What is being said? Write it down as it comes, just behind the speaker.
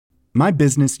My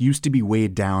business used to be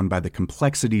weighed down by the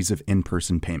complexities of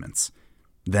in-person payments.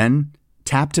 Then,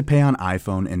 Tap to Pay on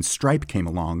iPhone and Stripe came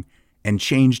along and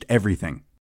changed everything.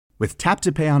 With Tap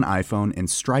to Pay on iPhone and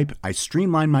Stripe, I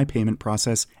streamlined my payment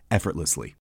process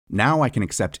effortlessly. Now I can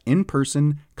accept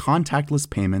in-person, contactless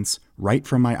payments right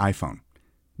from my iPhone.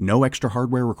 No extra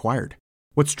hardware required.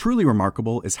 What's truly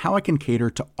remarkable is how I can cater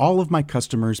to all of my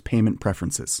customers' payment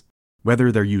preferences.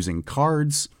 Whether they're using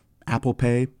cards, Apple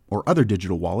Pay, or other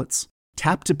digital wallets,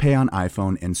 Tap to Pay on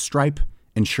iPhone and Stripe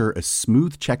ensure a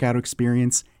smooth checkout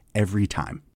experience every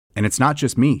time. And it's not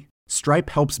just me.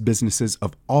 Stripe helps businesses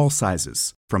of all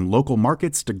sizes, from local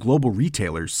markets to global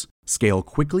retailers, scale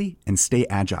quickly and stay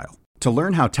agile. To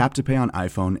learn how Tap to Pay on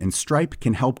iPhone and Stripe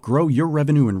can help grow your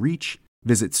revenue and reach,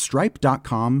 visit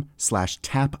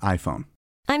stripe.com/tapiphone.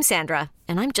 I'm Sandra,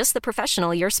 and I'm just the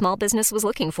professional your small business was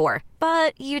looking for.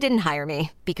 But you didn't hire me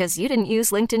because you didn't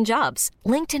use LinkedIn Jobs.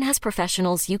 LinkedIn has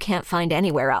professionals you can't find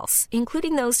anywhere else,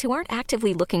 including those who aren't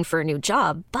actively looking for a new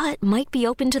job, but might be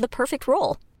open to the perfect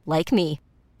role, like me.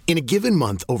 In a given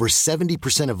month, over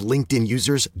 70% of LinkedIn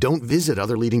users don't visit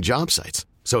other leading job sites.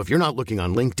 So if you're not looking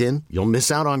on LinkedIn, you'll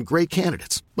miss out on great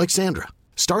candidates like Sandra.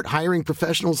 Start hiring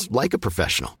professionals like a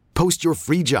professional. Post your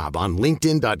free job on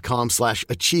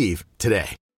linkedin.com/achieve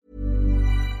today.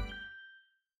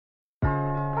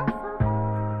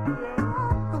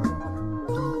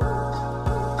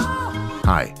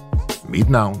 Hej, mit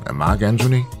navn er Mark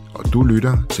Anthony, og du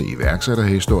lytter til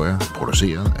iværksætterhistorier,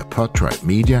 produceret af Podtribe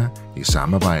Media i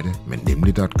samarbejde med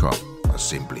Nemlig.com og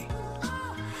Simply.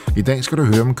 I dag skal du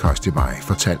høre om Costify,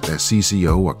 fortalt af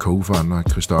CCO og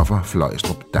co-founder Christoffer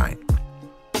Fløjstrup Dein.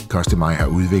 Costify har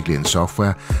udviklet en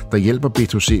software, der hjælper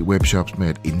B2C webshops med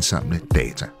at indsamle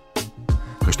data.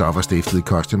 Christoffer stiftede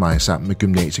Costify sammen med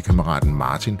gymnasiekammeraten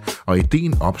Martin, og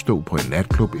ideen opstod på en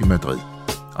natklub i Madrid.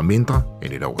 Og mindre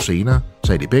end et år senere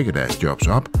sagde de begge deres jobs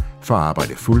op for at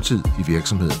arbejde fuldtid i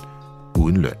virksomheden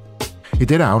uden løn. I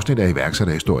dette afsnit af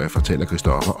iværksætterhistorie fortæller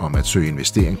Christoffer om at søge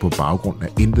investering på baggrund af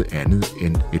intet andet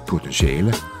end et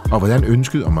potentiale, og hvordan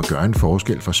ønsket om at gøre en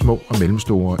forskel for små og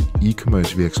mellemstore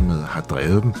e-commerce virksomheder har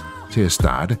drevet dem til at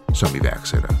starte som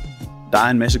iværksættere. Der er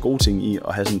en masse gode ting i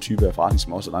at have sådan en type af forretning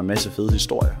som også, og der er en masse fede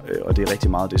historier, og det er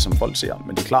rigtig meget det, som folk ser.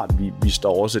 Men det er klart, at vi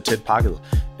står også tæt pakket,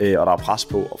 og der er pres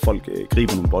på, og folk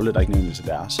griber nogle bolde, der ikke nævner til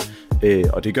deres.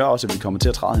 Og det gør også, at vi kommer til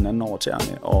at træde hinanden over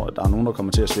tæerne, og der er nogen, der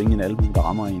kommer til at svinge en albue, der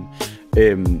rammer en.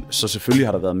 Så selvfølgelig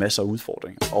har der været masser af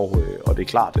udfordringer, og det er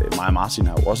klart, at mig og Martin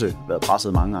har jo også været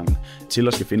presset mange gange til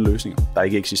at skal finde løsninger, der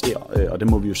ikke eksisterer, og det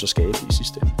må vi jo så skabe i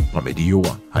sidste ende. Og med de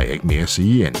ord har jeg ikke mere at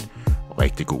sige end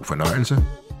rigtig god fornøjelse.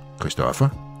 Christoffer,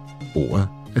 ordet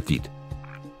er dit.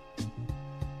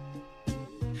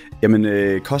 Jamen,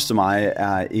 Costify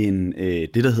er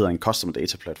det, der hedder en Customer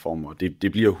Data Platform, og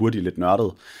det bliver hurtigt lidt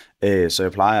nørdet. Så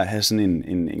jeg plejer at have sådan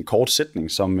en kort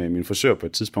sætning, som min frisør på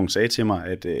et tidspunkt sagde til mig,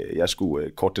 at jeg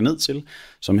skulle korte det ned til,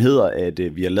 som hedder, at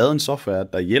vi har lavet en software,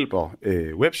 der hjælper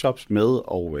webshops med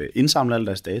at indsamle alle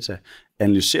deres data,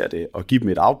 analysere det og give dem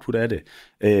et output af det,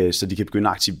 så de kan begynde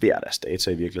at aktivere deres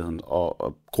data i virkeligheden.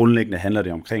 Og grundlæggende handler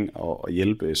det omkring at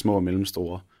hjælpe små og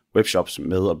mellemstore webshops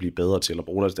med at blive bedre til at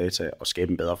bruge deres data og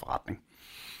skabe en bedre forretning.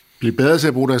 Blive bedre til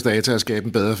at bruge deres data og skabe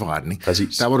en bedre forretning.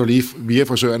 Præcis. Der var du lige via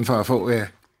frisøren for at få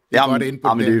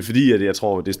men det er fordi, at jeg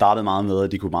tror, det startede meget med,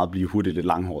 at de kunne meget blive hurtigt lidt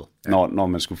langhåret, når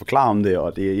man skulle forklare om det,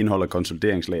 og det indeholder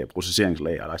konsolideringslag,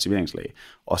 processeringslag og aktiveringslag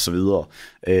osv. Og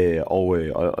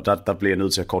der blev jeg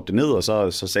nødt til at korte det ned, og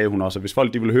så sagde hun også, at hvis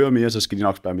folk de vil høre mere, så skal de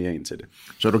nok spørge mere ind til det.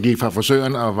 Så du gik fra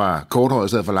frisøren og var korthåret i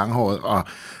stedet for langhåret, og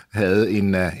havde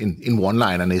en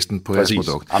one-liner næsten på jeres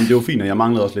produkt. Jamen, det var fint, og jeg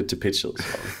manglede også lidt til pitchet.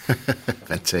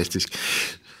 Fantastisk.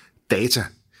 Data.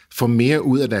 Få mere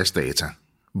ud af deres data.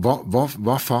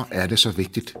 Hvorfor er det så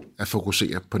vigtigt at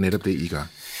fokusere på netop det, I gør?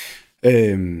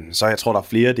 Så jeg tror, der er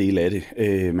flere dele af det.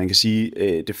 Man kan sige,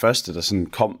 det første, der sådan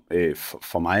kom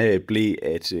for mig, blev,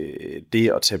 at det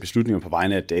at tage beslutninger på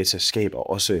vegne af data skaber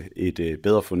også et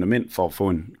bedre fundament for at få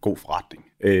en god forretning.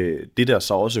 Det, der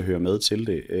så også hører med til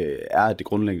det, er, at det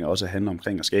grundlæggende også handler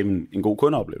omkring at skabe en god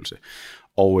kundeoplevelse.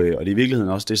 Og det er i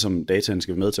virkeligheden også det, som dataen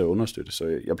skal være med til at understøtte.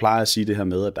 Så jeg plejer at sige det her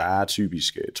med, at der er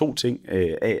typisk to ting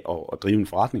af at drive en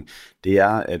forretning. Det er,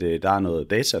 at der er noget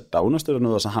data, der understøtter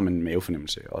noget, og så har man en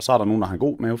mavefornemmelse. Og så er der nogen, der har en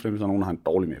god mavefornemmelse, og nogen, der har en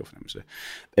dårlig mavefornemmelse.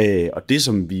 Og det,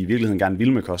 som vi i virkeligheden gerne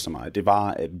ville med Costify, det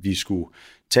var, at vi skulle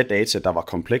tage data, der var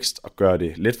komplekst, og gøre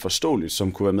det let forståeligt,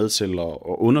 som kunne være med til at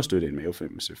understøtte en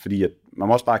mavefornemmelse. Fordi at man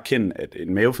må også bare erkende, at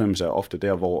en mavefornemmelse er ofte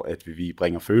der, hvor at vi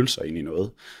bringer følelser ind i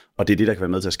noget. Og det er det, der kan være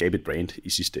med til at skabe et brand i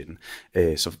sidste ende.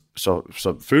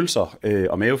 Så følelser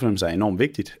og mavefornemmelser er enormt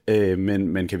vigtigt,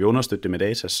 men kan vi understøtte det med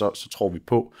data, så tror vi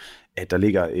på, at der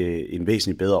ligger en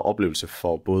væsentlig bedre oplevelse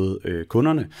for både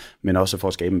kunderne, men også for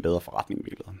at skabe en bedre forretning i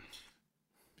virkeligheden.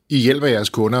 I hjælper jeres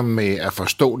kunder med at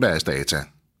forstå deres data,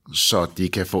 så de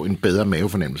kan få en bedre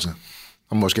mavefornemmelse,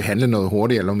 og måske handle noget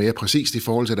hurtigere eller mere præcist i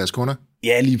forhold til deres kunder?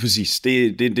 Ja, lige præcis.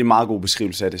 Det er en meget god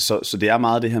beskrivelse af det. Så det er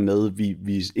meget det her med, at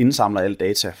vi indsamler alt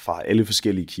data fra alle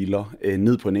forskellige kilder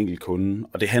ned på en enkelt kunde,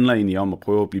 og det handler egentlig om at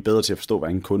prøve at blive bedre til at forstå,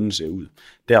 hvordan kunden ser ud.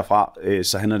 Derfra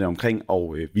så handler det omkring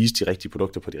at vise de rigtige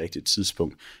produkter på det rigtige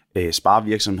tidspunkt. Spare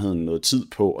virksomheden noget tid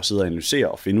på at sidde og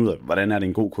analysere og finde ud af, hvordan er det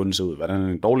en god kunde ser ud, hvordan er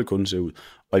det en dårlig kunde ser ud,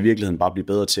 og i virkeligheden bare blive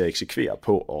bedre til at eksekvere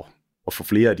på at få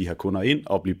flere af de her kunder ind,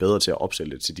 og blive bedre til at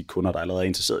opsælge det til de kunder, der allerede er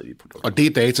interesseret i de produkter. Og det er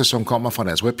data, som kommer fra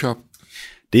deres webshop?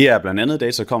 Det er blandt andet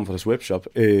data, der kommer fra deres webshop.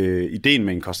 Ideen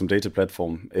med en custom data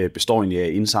platform består egentlig af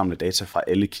at indsamle data fra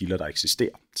alle kilder, der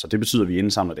eksisterer. Så det betyder, at vi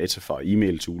indsamler data fra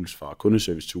e-mail tools, fra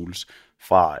kundeservice tools,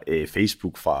 fra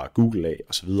Facebook, fra Google af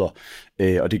osv.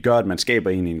 Og det gør, at man skaber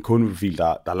en kundeprofil,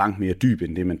 der er langt mere dyb,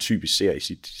 end det man typisk ser i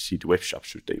sit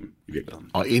webshop-system i virkeligheden.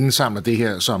 Og indsamler det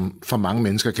her, som for mange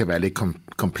mennesker kan være lidt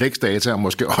kompleks data, og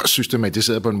måske også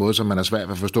systematiseret på en måde, som man er svært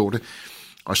ved at forstå det.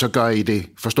 Og så gør I det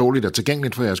forståeligt og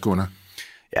tilgængeligt for jeres kunder.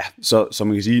 Ja, så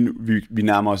man kan sige, vi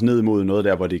nærmer os ned imod noget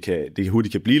der, hvor det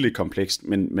hurtigt kan blive lidt komplekst,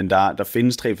 men der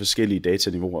findes 3 forskellige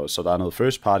dataniveauer, så der er noget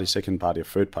first party, second party og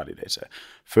third party data.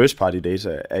 First party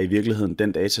data er i virkeligheden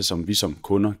den data, som vi som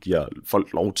kunder giver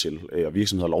folk lov til, og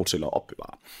virksomheder lov til at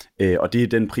opbevare. Og det er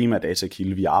den primære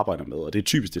datakilde, vi arbejder med, og det er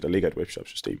typisk det, der ligger i et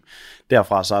webshop-system.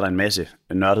 Derfra så er der en masse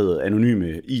nørdede,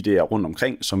 anonyme ID'er rundt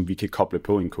omkring, som vi kan koble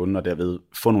på en kunde, og derved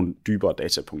få nogle dybere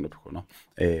datapunkter på kunder.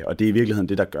 Og det er i virkeligheden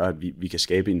det, der gør, at vi kan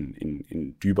skabe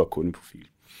en dybere kundeprofil.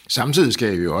 Samtidig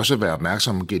skal vi jo også være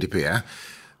opmærksom på GDPR,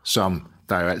 som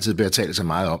der jo altid bliver talt så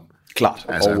meget om. Klart.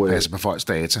 Altså at passe på folks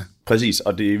data. Præcis,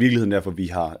 og det er i virkeligheden derfor, vi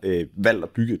har valgt at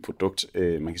bygge et produkt.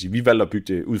 Man kan sige, vi valgte at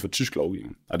bygge det ud fra tysk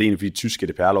lovgivning, og det er egentlig fordi tysk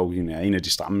GDPR-lovgivning er en af de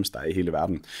strammeste, der er i hele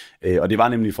verden. Og det var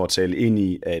nemlig for at tale ind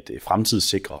i at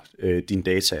fremtidssikre dine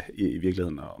data i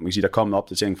virkeligheden. Og man kan sige, der kom en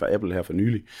opdatering fra Apple her for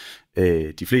nylig.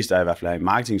 De fleste, der i hvert fald er i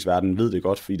marketingsverdenen, ved det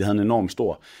godt, fordi det havde en enorm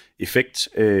stor effekt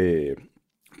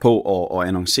på at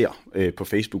annoncere på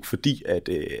Facebook, fordi at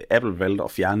Apple valgte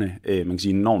at fjerne man kan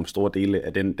sige, enormt store dele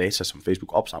af den data, som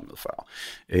Facebook opsamlede før.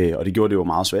 Og det gjorde det jo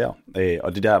meget sværere.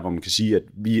 Og det der, hvor man kan sige, at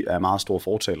vi er meget store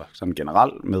fortaler sådan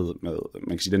generelt med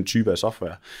man kan sige, den type af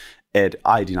software, at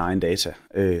eje din egen data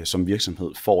som virksomhed,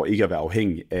 for ikke at være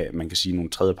afhængig af, man kan sige, nogle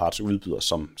tredjeparts udbydere,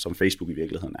 som Facebook i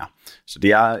virkeligheden er. Så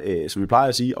det er, som vi plejer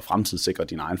at sige, at fremtidssikre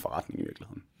din egen forretning i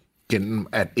virkeligheden. Gennem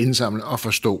at indsamle og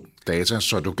forstå data,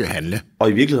 så du kan handle. Og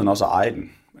i virkeligheden også at eje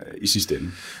den i sidste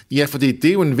ende. Ja, fordi det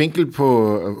er jo en vinkel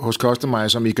hos Customize,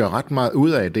 som I gør ret meget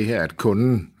ud af det her, at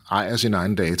kunden ejer sin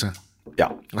egen data. Ja.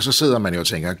 Og så sidder man jo og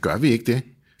tænker, gør vi ikke det?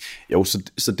 Jo,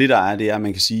 så det der er, det er,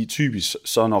 man kan sige, typisk,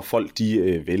 så når folk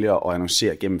de vælger at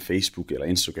annoncere gennem Facebook, eller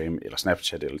Instagram, eller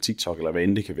Snapchat, eller TikTok, eller hvad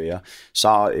end det kan være,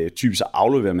 så typisk så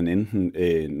afleverer man enten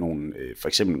for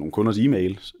eksempel nogle kunders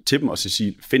e-mail til dem, og så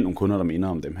siger, find nogle kunder, der minder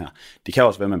om dem her. Det kan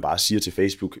også være, at man bare siger til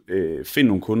Facebook, find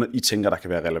nogle kunder, I tænker, der kan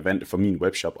være relevante for min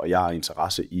webshop, og jeg har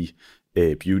interesse i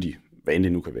beauty, hvad end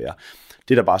det nu kan være.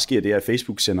 Det, der bare sker, det er, at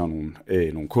Facebook sender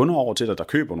nogle kunder over til dig, der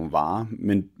køber nogle varer,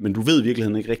 men du ved i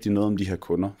virkeligheden ikke rigtig noget om de her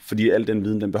kunder, fordi al den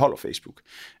viden, den beholder Facebook.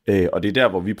 Og det er der,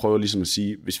 hvor vi prøver ligesom at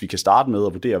sige, hvis vi kan starte med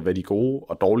at vurdere, hvad de gode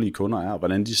og dårlige kunder er, og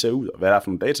hvordan de ser ud, og hvad der er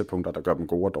for nogle datapunkter, der gør dem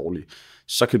gode og dårlige,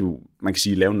 så kan du, man kan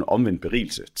sige, lave en omvendt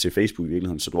berigelse til Facebook i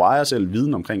virkeligheden. Så du ejer selv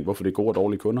viden omkring, hvorfor det er gode og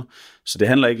dårlige kunder. Så det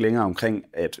handler ikke længere omkring,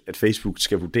 at Facebook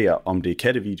skal vurdere, om det er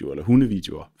kattevideoer eller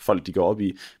hundevideoer, folk de går op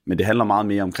i, men det handler meget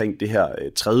mere omkring det her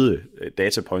tredje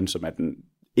datapoint, som er den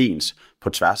ens på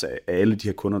tværs af alle de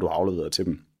her kunder, du har afleveret til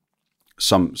dem,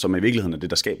 som i virkeligheden er det,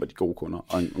 der skaber de gode kunder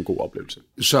og en god oplevelse.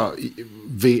 Så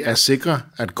ved at sikre,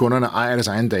 at kunderne ejer deres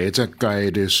egen data, gør I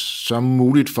det så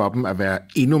muligt for dem at være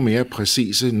endnu mere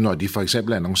præcise, når de for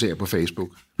eksempel annoncerer på Facebook?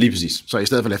 Lige præcis. Så i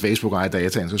stedet for at lade Facebook eje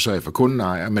dataen, så sørger I for kunden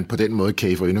ejer, men på den måde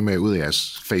kan I få endnu mere ud af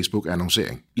jeres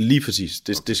Facebook-annoncering? Lige præcis.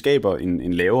 Det skaber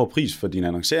en lavere pris for din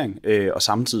annoncering, og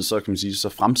samtidig så kan man sige, så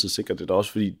fremtidssikrer det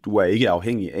også, fordi du er ikke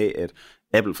afhængig af, at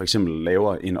Apple for eksempel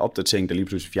laver en opdatering, der lige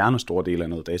pludselig fjerner store dele af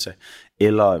noget data,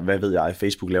 eller hvad ved jeg,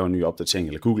 Facebook laver en ny opdatering,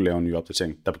 eller Google laver en ny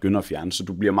opdatering, der begynder at fjerne, så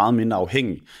du bliver meget mindre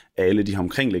afhængig af alle de her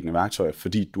omkringliggende værktøjer,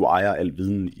 fordi du ejer al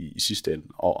viden i sidste ende,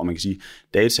 og man kan sige,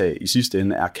 data i sidste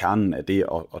ende er kernen af det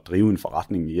at drive en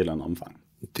forretning i et eller andet omfang.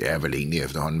 Det er vel egentlig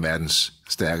efterhånden verdens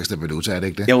stærkeste valuta, er det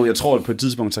ikke det? Jo, jeg tror, at på et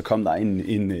tidspunkt så kom der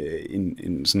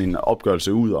sådan en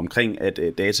opgørelse ud omkring, at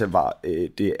data var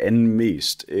det anden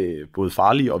mest både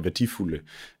farlige og værdifulde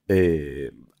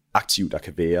aktiv, der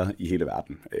kan være i hele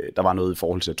verden. Der var noget i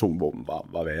forhold til atomvåben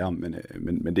var værre,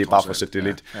 men det er bare for at sætte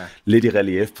det lidt i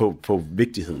relief på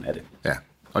vigtigheden af det. Ja,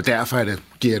 og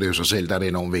derfor giver det jo sig selv, der er det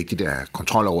enormt vigtigt at have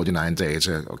kontrol over dine egne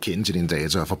data, og kende til dine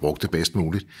data og få brugt det bedst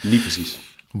muligt. Lige præcis.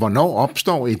 Hvornår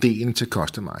opstår ideen til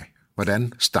Custom Eye?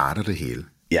 Hvordan starter det hele?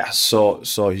 Ja,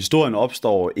 så historien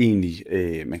opstår egentlig,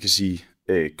 man kan sige,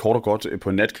 kort og godt på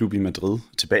en natklub i Madrid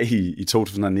tilbage i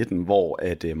 2019, hvor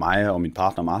at mig og min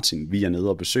partner Martin, vi er nede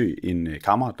og besøge en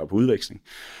kammerat, der er på udveksling.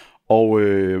 Og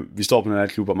vi står på en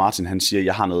natklub, og Martin han siger,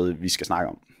 jeg har noget, vi skal snakke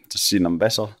om. Så siger han, hvad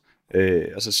så?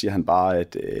 Og så siger han bare,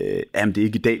 at det er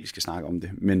ikke i dag, vi skal snakke om det,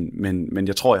 men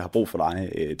jeg tror, jeg har brug for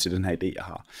dig til den her idé, jeg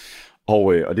har.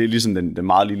 Og det er ligesom den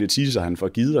meget lille teaser, han får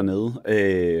givet dernede.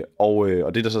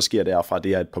 Og det, der så sker derfra,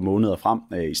 det er et par måneder frem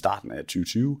i starten af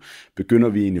 2020, begynder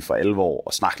vi egentlig for alvor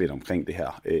at snakke lidt omkring det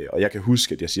her. Og jeg kan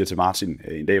huske, at jeg siger til Martin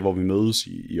en dag, hvor vi mødes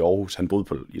i Aarhus, han boede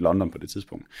i London på det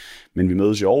tidspunkt, men vi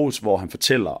mødes i Aarhus, hvor han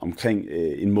fortæller omkring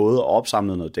en måde at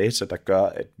opsamle noget data, der gør,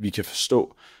 at vi kan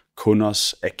forstå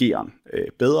kunders ageren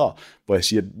bedre, hvor jeg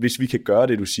siger, at hvis vi kan gøre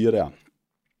det, du siger der,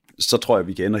 så tror jeg,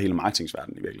 vi kan ændre hele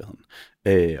marketingsverdenen i virkeligheden.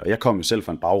 Og jeg kom jo selv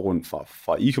fra en baggrund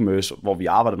fra e-commerce, hvor vi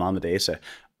arbejdede meget med data,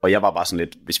 og jeg var bare sådan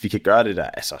lidt, hvis vi kan gøre det der,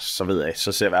 altså, så ved jeg,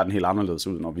 så ser verden helt anderledes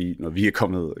ud, når vi er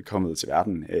kommet til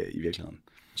verden i virkeligheden.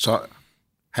 Så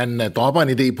han dropper en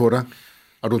idé på dig,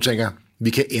 og du tænker, vi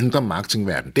kan ændre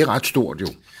marketingverdenen. Det er ret stort jo.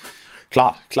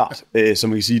 Klart. Så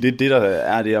man kan sige, det der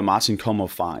er det, at Martin kommer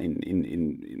fra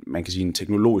man kan sige en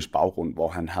teknologisk baggrund, hvor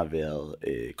han har været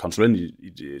konsulent i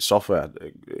et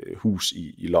softwarehus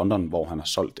i London, hvor han har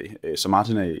solgt det. Så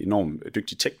Martin er enormt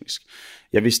dygtig teknisk.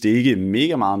 Jeg vidste ikke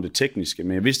mega meget om det tekniske,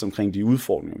 men jeg vidste omkring de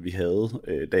udfordringer, vi havde,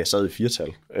 da jeg sad i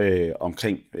firtal,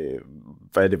 omkring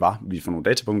hvad det var, vi for nogle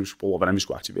datapunkter, vi skulle bruge, og hvordan vi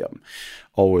skulle aktivere dem.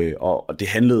 Og det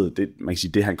handlede, man kan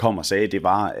sige, det han kom og sagde, det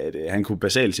var, at han kunne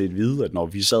basalt set vide, at når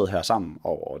vi sad her sammen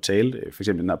og talte, for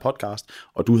eksempel den her podcast,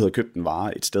 og du havde købt en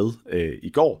vare et sted i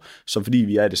går, så fordi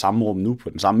vi er i det samme rum nu på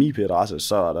den samme IP-adresse,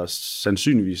 så er der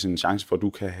sandsynligvis en chance for, at du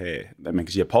kan have, hvad man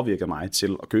kan sige, påvirke mig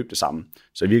til at købe det samme.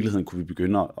 Så i virkeligheden kunne vi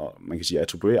begynde at, man kan sige,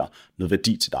 attribuere noget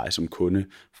værdi til dig som kunde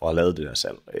for at have lavet det der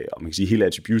salg. Og man kan sige, at hele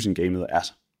attribution-gamet er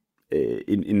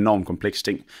en enormt kompleks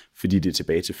ting, fordi det er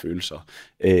tilbage til følelser.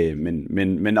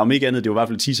 Men om ikke andet, det var i hvert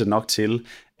fald teaser nok til,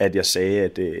 at jeg sagde,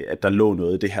 at der lå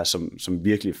noget af det her, som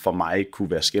virkelig for mig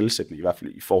kunne være skelsættende, i hvert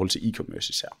fald i forhold til e-commerce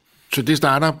især. Så det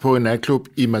starter på en natklub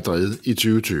i Madrid i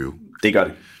 2020? Det gør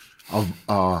det.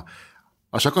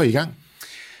 Og så går I gang?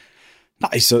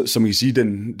 Nej, så man kan sige,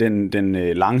 den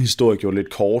lange historie gjorde lidt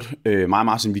kort. Mig og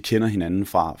Martin, vi kender hinanden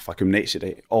fra gymnasiet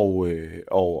af,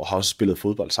 og har også spillet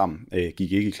fodbold sammen.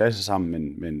 Gik ikke i klasse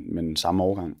sammen, men samme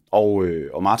årgang.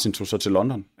 Og Martin tog så til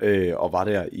London, og var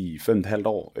der i 5,5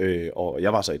 år, og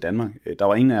jeg var så i Danmark. Der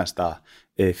var ingen af os, der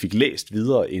fik læst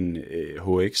videre end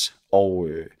HX, og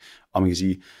man kan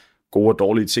sige, gode og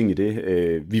dårlige ting i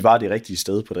det. Vi var det rigtige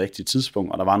sted på det rigtige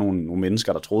tidspunkt, og der var nogle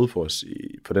mennesker, der troede på os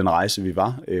på den rejse, vi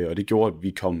var, og det gjorde, at vi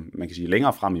kom, man kan sige,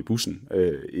 længere frem i bussen,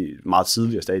 i et meget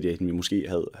tidligere stadie, end vi måske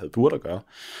havde burde at gøre.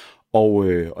 Og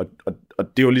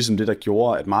det var ligesom det, der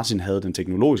gjorde, at Martin havde den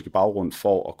teknologiske baggrund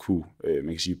for at kunne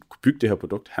bygge det her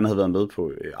produkt. Han havde været med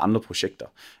på andre projekter,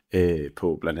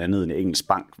 på blandt andet en engelsk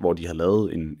bank, hvor de havde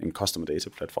lavet en customer data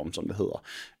platform, som det hedder,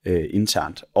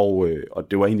 internt. Og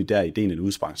det var egentlig der, ideen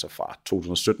udsprang sig fra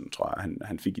 2017, tror jeg,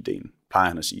 han fik ideen. Plejer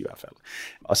han at sige i hvert fald.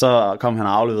 Og så kom han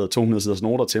og afleverede 200 siders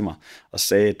noter til mig, og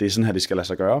sagde, at det er sådan her, det skal lade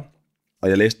sig gøre. Og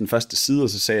jeg læste den første side, og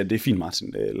så sagde jeg, at det er fint,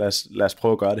 Martin, lad os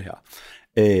prøve at gøre det her.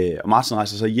 Og Martin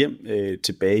rejser så hjem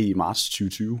tilbage i marts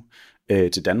 2020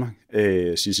 til Danmark,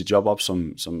 siger sit job op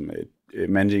som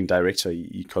managing director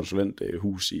i et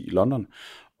konsulenthus i London,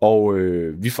 og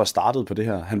vi får startet på det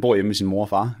her. Han bor hjemme med sin mor og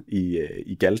far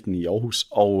i Galten i Aarhus,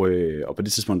 og på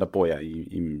det tidspunkt, der bor jeg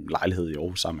i en lejlighed i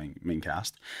Aarhus sammen med en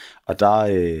kæreste. Og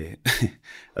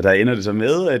der ender det så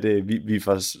med, at vi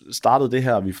får startet det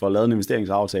her, vi får lavet en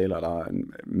investeringsaftale, og der er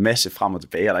en masse frem og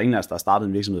tilbage, og der er ingen af os, der har startet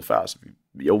en virksomhed før, så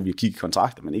vi har kigget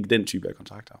kontrakter, men ikke den type af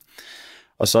kontrakter.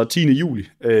 Og så 10. juli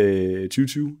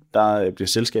 2020, der bliver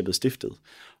selskabet stiftet.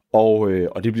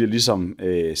 Og det bliver ligesom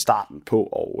starten på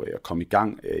at komme i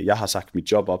gang. Jeg har sagt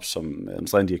mit job op som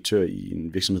administrerende direktør i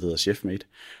en virksomhed, der hedder Chefmate,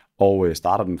 og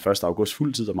starter den 1. august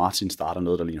fuldtid, og Martin starter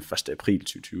noget, der ligner 1. april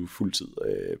 2020 fuldtid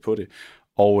på det.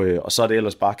 Og så er det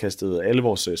ellers bare kastet alle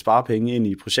vores sparepenge ind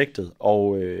i projektet,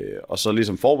 og så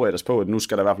ligesom forberedt os på, at nu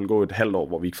skal der i hvert fald gå et halvt år,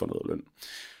 hvor vi ikke får noget løn.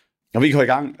 Og vi går i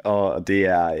gang, og det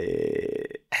er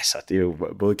Altså, det er jo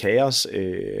både kaos,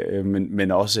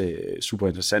 men også super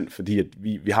interessant, fordi at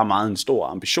vi har meget en stor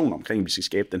ambition omkring, at vi skal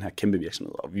skabe den her kæmpe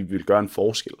virksomhed, og vi vil gøre en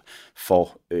forskel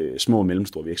for små og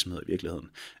mellemstore virksomheder i virkeligheden.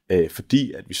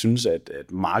 Fordi at vi synes, at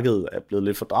markedet er blevet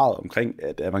lidt fordrejet omkring,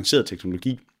 at avanceret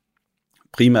teknologi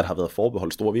primært har været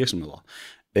forbeholdt store virksomheder.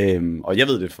 Og jeg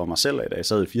ved det for mig selv, da jeg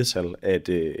sad i 4-tal, at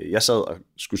jeg sad og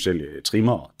skulle sælge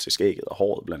trimmer til skægget og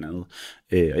håret blandt andet.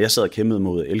 Og jeg sad og kæmpede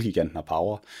mod Elgiganten og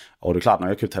Power. Og det er klart, når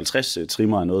jeg købte 50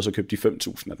 trimmer af noget, så købte de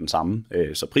 5.000 af den samme.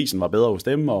 Så prisen var bedre hos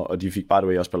dem, og de fik by the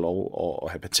way også på lov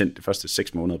at have patent de første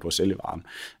 6 måneder på at sælge varen.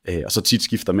 Og så tit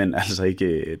skifter mænd altså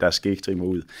ikke deres skægtrimmer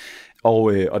ud.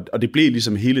 Og det blev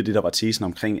ligesom hele det, der var tesen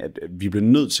omkring, at vi blev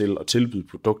nødt til at tilbyde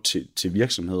produkt til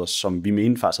virksomheder, som vi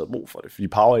mente faktisk havde brug for det. Fordi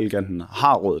Power Elgiganten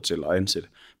har råd til at ansætte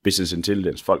business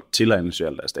intelligence folk til at analysere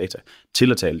alle deres data,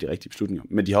 til at tage alle de rigtige beslutninger.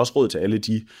 Men de har også råd til alle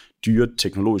de dyre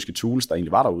teknologiske tools, der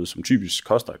egentlig var derude, som typisk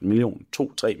koster 1 million,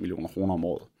 2-3 millioner kroner om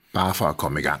året. Bare for at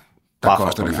komme i gang. Der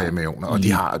koster det 5 millioner, og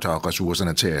de har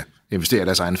ressourcerne til at investere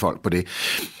deres egne folk på det.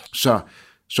 Så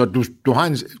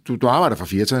du arbejder for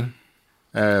 4-tal.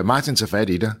 Martin tager fat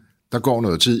i dig. Der går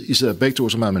noget tid. I sidder begge to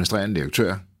som administrerende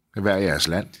direktør hver i jeres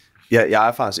land. Ja, jeg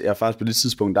er faktisk på det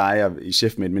tidspunkt, der er jeg i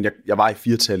chefmænd, men jeg var i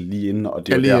 4-tal lige inden. Og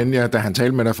det lige inden, da han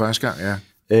talte med dig første gang,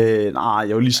 ja. Nej,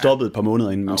 jeg var lige stoppet et par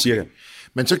måneder inden, okay. Cirka.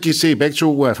 Men så kan I se begge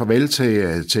to farvel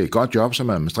til et godt job som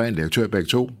administrerende direktør begge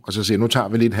to, og så siger nu tager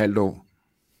vi lige et halvt år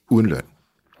uden løn.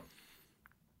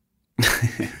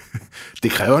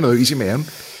 Det kræver noget is i maven.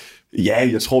 Ja,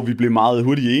 jeg tror, vi blev meget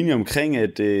hurtigt enige omkring,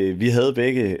 at vi havde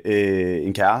begge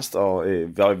en kæreste, og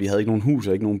vi havde ikke nogen hus,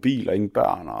 og ikke nogen bil, og ingen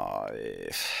børn, og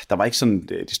der var ikke sådan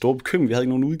de store bekymringer. Vi havde ikke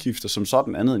nogen udgifter som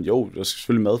sådan andet end der skal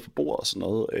selvfølgelig mad på bordet og sådan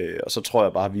noget. Og så tror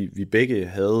jeg bare, at vi begge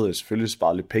havde selvfølgelig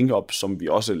sparet lidt penge op, som vi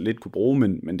også lidt kunne bruge,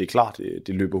 men det er klart,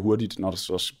 det løber hurtigt, når der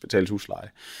så betales husleje.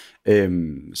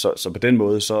 Så på den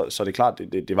måde, så er det klart,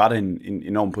 det var da en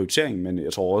enorm prioritering, men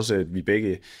jeg tror også, at vi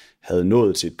begge havde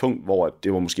nået til et punkt, hvor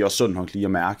det var måske også sundt nok lige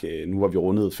at mærke, nu var vi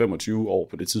rundet 25 år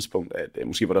på det tidspunkt, at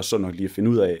måske var det også sundt nok lige at finde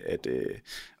ud af,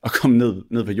 at komme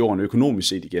ned på jorden økonomisk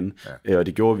set igen. Ja. Og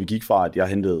det gjorde, at vi gik fra, at jeg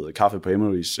hentede kaffe på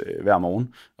Emery's hver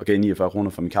morgen, og gav 49 kroner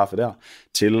for min kaffe der,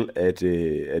 til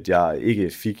at jeg ikke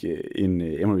fik en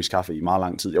Emery's kaffe i meget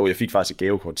lang tid. Jo, jeg fik faktisk et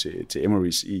gavekort til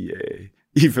Emery's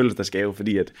i fødselsdagsgave,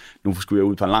 fordi at nu skulle jeg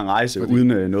ud på en lang rejse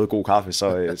uden noget god kaffe,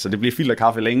 så det blev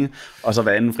filterkaffe længe, og så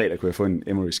hver anden fredag kunne jeg få en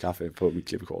Emery's kaffe på mit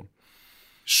klippekort.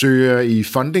 Søger I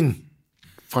funding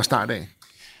fra start af?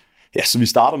 Ja, så vi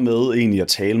starter med egentlig at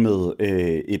tale med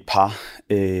et par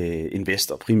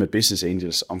investorer, primært business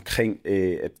angels, omkring,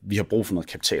 at vi har brug for noget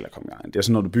kapital at komme i gang. Det er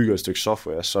sådan, når du bygger et stykke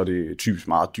software, så er det typisk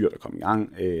meget dyrt at komme i gang,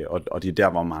 og det er der,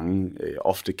 hvor mange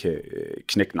ofte kan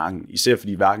knække nakken, især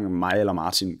fordi hverken mig eller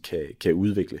Martin kan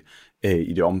udvikle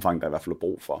i det omfang, der er i hvert fald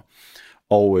brug for.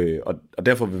 Og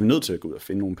derfor var vi nødt til at gå ud og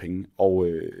finde nogle penge. Og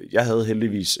jeg havde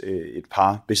heldigvis et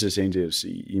par business angels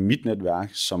i mit netværk,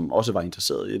 som også var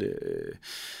interesseret i det.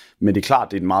 Men det er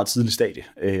klart, det er et meget tidligt stadie,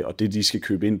 og det de skal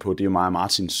købe ind på, det er jo mig og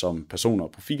Martin som personer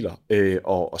og profiler,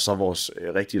 og så vores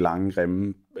rigtig lange,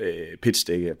 grimme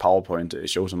pitch-dække,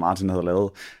 PowerPoint-show, som Martin havde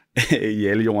lavet i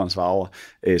alle jordens farver,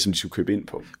 som de skulle købe ind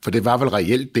på. For det var vel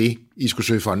reelt det, I skulle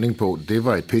søge funding på? Det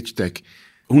var et pitch-dæk?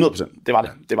 100%,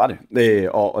 det var det.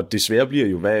 Og det svære bliver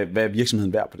jo, hvad er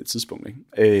virksomheden værd på det tidspunkt,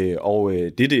 ikke? Og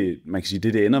man kan sige,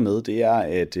 det ender med, det er,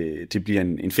 at det bliver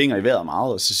en finger i vejret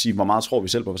meget, og så sige, hvor meget tror vi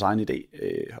selv på vores egen idé.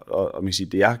 Og man kan sige,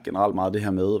 det er generelt meget det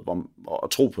her med at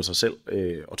tro på sig selv,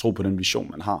 og tro på den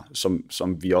vision, man har,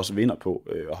 som vi også vinder på,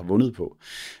 og har vundet på.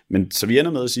 Men så vi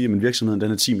ender med at sige, at virksomheden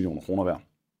den er 10 millioner kroner værd.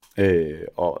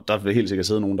 Og der vil helt sikkert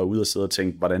sidde nogen derude og sidde og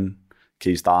tænke, hvordan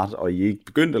kan I starte, og I er ikke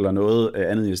begyndt eller noget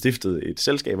andet end stiftet et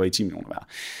selskab, og I 10 millioner værd.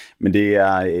 Men det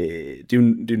er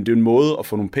jo en måde at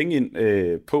få nogle penge ind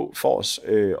på for os,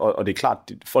 og det er klart,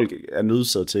 at folk er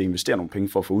nødsaget til at investere nogle penge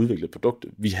for at få udviklet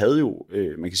produktet. Vi havde jo,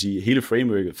 man kan sige, hele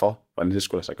frameworket for, hvordan det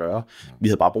skulle lade sig gøre. Vi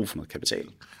havde bare brug for noget kapital.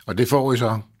 Og det får I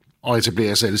så at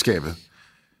etablere selskabet?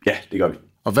 Ja, det gør vi.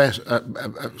 Og hvad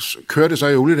kører det så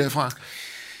i olie derfra?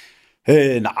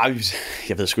 Nej,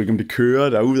 jeg ved sgu ikke, om det kører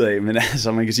derudad, men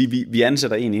altså, man kan sige, vi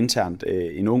ansætter en internt,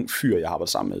 en ung fyr, jeg arbejder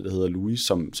sammen med, der hedder Louis,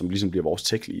 som ligesom bliver vores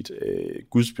tech lead.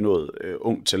 Gudsbenået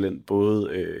ung talent, både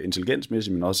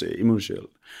intelligensmæssigt, men også emotionelt.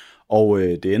 Og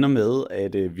det ender med,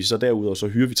 at vi så derudover, så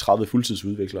hyrer vi 30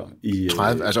 fuldtidsudviklere.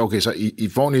 30? Altså okay, så I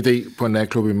får en idé på en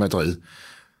natklub i Madrid,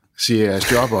 siger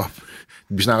jeres job op,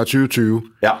 vi snakker 2020,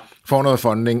 ja. Får noget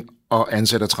funding og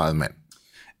ansætter 30 mand.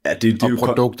 Ja, det og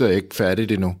produktet er ikke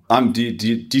færdigt endnu. Nej, men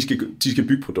de skal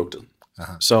bygge produktet.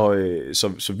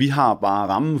 Så vi har bare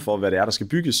rammen for, hvad det er, der skal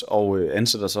bygges, og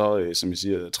ansætter så, som jeg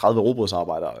siger, 30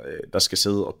 robotsarbejdere, der skal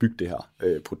sidde og bygge det her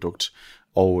produkt.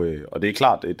 Og det er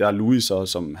klart, der er Louis så,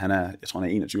 som han er, jeg tror han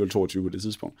er 21 eller 22 på det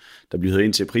tidspunkt, der bliver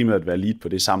ind til primært at være lead på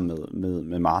det sammen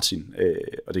med Martin.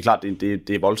 Og det er klart, det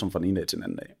er voldsomt fra den ene dag til den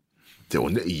anden dag. Det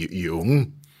er I unge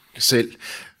selv.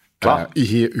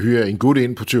 I hyrer en gut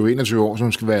ind på 20-21 år,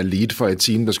 som skal være lead for et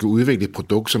team, der skal udvikle et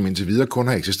produkt, som indtil videre kun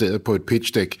har eksisteret på et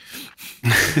pitch deck,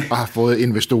 og har fået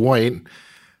investorer ind,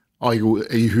 og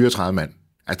I hyrer 30 mand.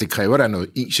 Altså, det kræver da noget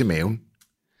is i maven.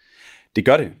 Det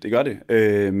gør det.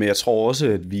 Men jeg tror også,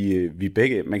 at vi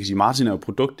begge, man kan sige, Martin er jo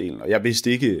produktdelen, og jeg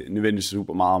vidste ikke nødvendigvis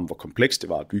super meget om, hvor komplekst det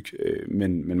var at bygge,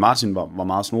 men Martin var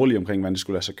meget snorlig omkring, hvad det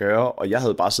skulle lade sig gøre, og jeg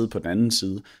havde bare siddet på den anden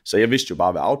side, så jeg vidste jo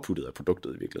bare, hvad outputtet af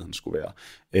produktet i virkeligheden skulle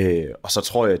være. Og så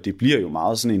tror jeg, at det bliver jo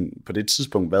meget sådan en, på det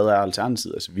tidspunkt, hvad er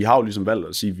alternativet? Altså, vi har jo ligesom valgt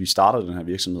at sige, at vi starter den her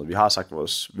virksomhed, vi har sagt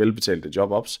vores velbetalte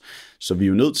job-ups, så vi er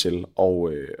jo nødt til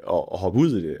at hoppe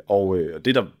ud i det, og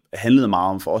det, der handlede meget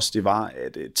om for os, det var,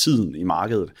 at tiden i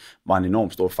markedet var en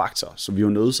enorm stor faktor, så vi var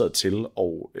nødsaget til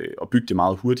at bygge det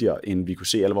meget hurtigere, end vi kunne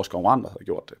se, at alle vores konkurrenter havde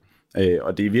gjort det.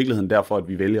 Og det er i virkeligheden derfor, at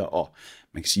vi vælger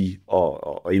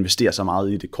at investere så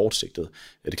meget i det kortsigtede.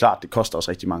 Det er klart, det koster os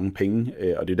rigtig mange penge,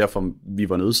 og det er derfor, vi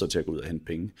var nødsaget til at gå ud og hente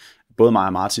penge. Både mig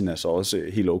og Martin er så også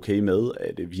helt okay med,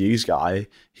 at vi ikke skal eje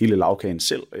hele lavkagen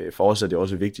selv. For os er det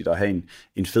også vigtigt at have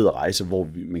en fed rejse, hvor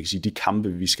man kan sige, de kampe,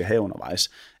 vi skal have undervejs,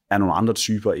 er nogle andre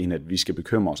typer, end at vi skal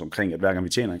bekymre os omkring, at hver gang vi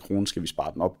tjener en krone, skal vi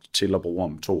spare den op til at bruge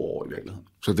om 2 år i virkeligheden.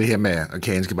 Så det her med, at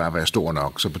kagen skal bare være stor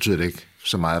nok, så betyder det ikke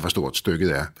så meget, hvor stort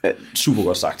stykket er? Ja, super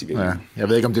godt sagt i virkeligheden. Ja, jeg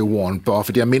ved ikke, om det er Warren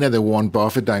Buffett. Jeg mener, det er Warren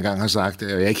Buffett, der engang har sagt,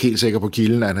 jeg er ikke helt sikker på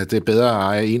kilden, at det er bedre at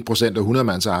eje 1% af 100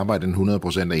 mands arbejde, end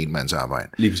 100% af en mands arbejde.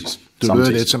 Lige præcis. Du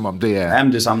ved lidt, som om det er...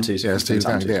 Jamen, det er samme tese. Jeres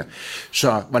tilgang der.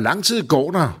 Så hvor lang tid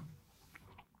går der,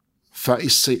 før I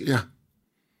sælger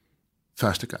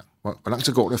første gang? Hvor lang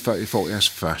tid går det, før I får jeres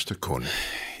første kunde?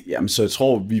 Jamen, så jeg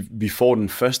tror, vi får den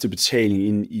første betaling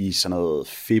ind i sådan noget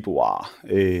februar,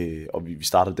 og vi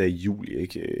starter der i juli,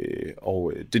 ikke?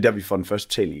 Og det er der, vi får den første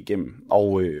betaling igennem.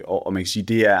 Og man kan sige,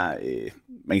 det er,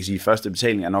 man kan sige, første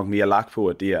betaling er nok mere lagt på,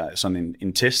 at det er sådan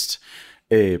en test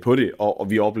på det, og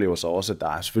vi oplever så også, at der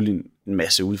er selvfølgelig en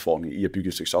masse udfordringer i at bygge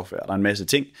et stykke software. Der er en masse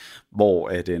ting, hvor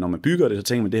at, når man bygger det, så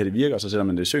tænker man, at det her det virker, og så sætter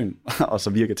man det i søen, og så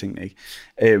virker tingene ikke.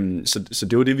 Så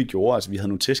det var det, vi gjorde. Altså, vi havde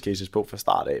nogle test cases på fra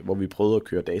start af, hvor vi prøvede at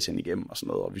køre dataen igennem og sådan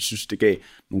noget, og vi synes, det gav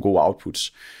nogle gode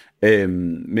outputs.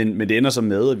 Men det ender så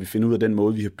med, at vi finder ud af, den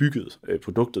måde, vi har bygget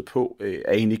produktet på,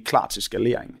 er egentlig ikke klar til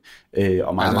skalering.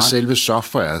 Og selve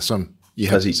software, som I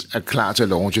er klar til at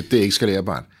launche, det er ikke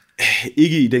skalerbart?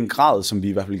 Ikke i den grad, som vi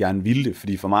i hvert fald gerne ville det,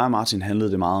 fordi for mig og Martin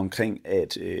handlede det meget omkring,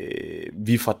 at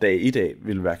vi fra dag 1 af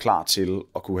ville være klar til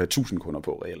at kunne have 1000 kunder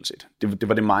på reelt set. Det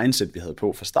var det mindset, vi havde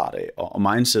på fra start af, og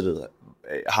mindsetet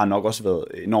har nok også været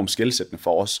enormt skelsættende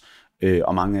for os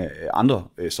og mange andre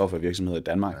softwarevirksomheder i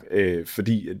Danmark,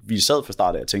 fordi at vi sad fra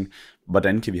start af og tænkte,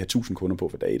 hvordan kan vi have 1000 kunder på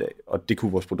for dag i dag? Og det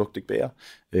kunne vores produkt ikke bære.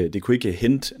 Det kunne ikke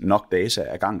hente nok data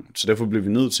ad gangen, så derfor blev vi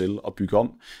nødt til at bygge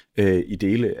om i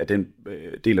dele af den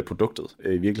del af produktet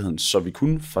i virkeligheden, så vi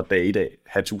kunne fra dag i dag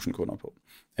have 1000 kunder på.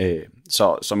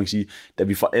 Så man kan sige, da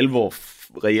vi for alvor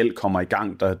reelt kommer i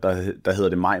gang, der hedder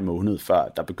det maj måned, før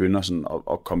der begynder sådan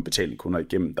at komme betalende kunder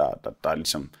igennem, der er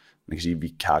ligesom, man kan sige, vi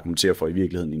kan argumentere for i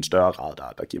virkeligheden i en større grad,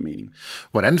 der giver mening.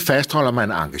 Hvordan fastholder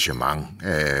man engagement,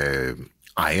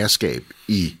 ejerskab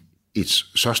i et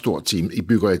så stort team? I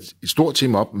bygger et stort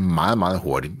team op meget, meget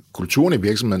hurtigt. Kulturen i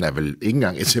virksomheden er vel ikke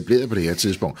engang etableret på det her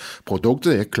tidspunkt.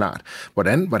 Produktet er ikke klart.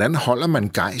 Hvordan holder man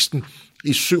gejsten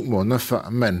i 7 måneder, før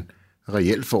man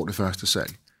reelt får det første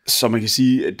salg? Så man kan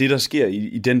sige, at det, der sker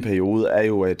i den periode, er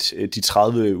jo, at de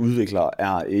 30 udviklere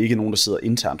er ikke nogen, der sidder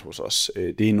internt hos os.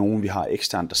 Det er nogen, vi har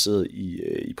eksternt, der sidder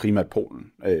i primært Polen,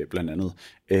 blandt andet,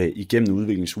 igennem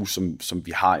udviklingshus, som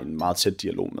vi har en meget tæt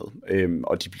dialog med.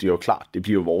 Og de bliver jo klart, det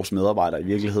bliver jo vores medarbejdere i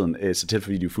virkeligheden, så tæt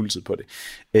fordi de er fuldtid på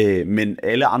det. Men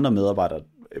alle andre medarbejdere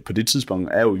på det tidspunkt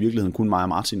er jo i virkeligheden kun mig og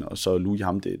Martin, og så Louis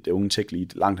ham, det unge tech lead,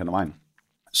 langt hen ad vejen.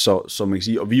 Så man kan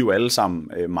sige, og vi er jo alle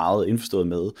sammen meget indforstået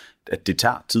med, at det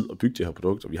tager tid at bygge det her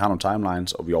produkt, og vi har nogle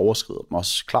timelines, og vi overskrider dem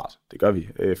også, klart, det gør vi,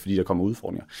 fordi der kommer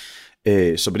udfordringer.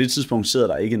 Så på det tidspunkt sidder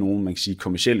der ikke nogen, man kan sige,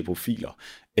 kommercielle profiler,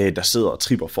 der sidder og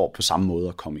tripper for på samme måde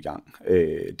at komme i gang.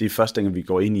 Det er første gang, vi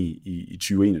går ind i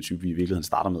 2021, vi i virkeligheden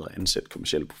starter med at ansætte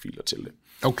kommercielle profiler til det.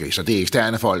 Okay, så det er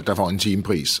eksterne folk, der får en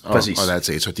timepris, og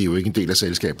så de er jo ikke en del af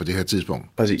selskabet på det her tidspunkt.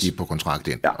 Præcis. De er på kontrakt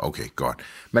ind. Ja. Okay, godt.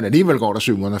 Men alligevel går der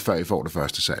 7 måneder, før I får det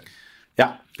første salg. Ja,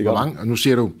 det gør og nu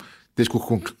siger du, det skulle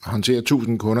kunne håndtere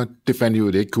 1000 kunder, det fandt I jo,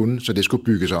 det ikke kunne, så det skulle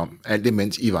bygges om. Alt det,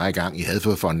 mens I var i gang, I havde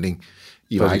fået funding.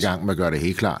 I var i gang med at gøre det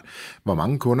helt klart. Hvor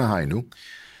mange kunder har I nu?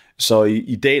 Så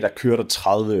i dag, der kører der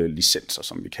 30 licenser,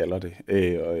 som vi kalder det,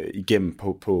 igennem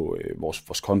på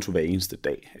vores konto hver eneste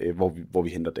dag, hvor vi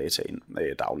henter data ind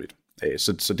dagligt.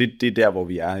 Så det er der, hvor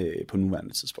vi er på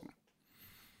nuværende tidspunkt.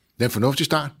 Det er en fornuftig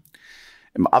start.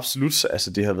 Jamen, absolut.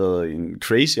 Altså, det har været en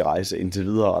crazy rejse indtil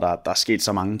videre, og der er sket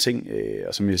så mange ting.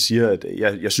 Og som jeg siger, at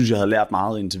jeg synes, jeg havde lært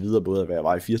meget indtil videre, både at være jeg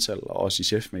var i Firtal og også i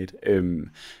Chefmate.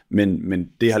 Men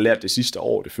det, jeg har lært det sidste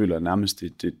år, det føler jeg nærmest,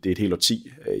 det er et helt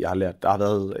årti. Jeg har lært, der har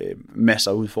været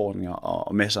masser af udfordringer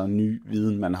og masser af ny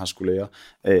viden, man har skulle lære.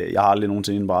 Jeg har aldrig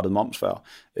nogensinde indberettet moms før, og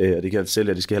det kan jeg fortælle,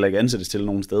 at det skal heller ikke ansættes til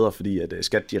nogen steder, fordi at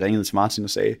Skat, de ringede til Martin og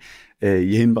sagde,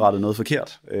 I har indberettet noget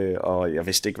forkert, og jeg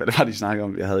vidste ikke, hvad det var, de snakkede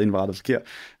om, jeg havde indberettet forkert,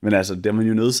 men altså, det er man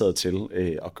jo nødsaget til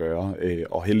at gøre,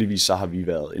 og heldigvis så har vi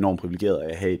været enormt privilegerede af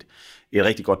at have et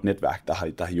rigtig godt netværk,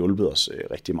 der har hjulpet os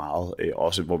rigtig meget,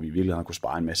 også hvor vi virkelig har kunnet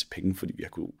spare en masse penge, fordi vi har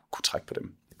kunne trække på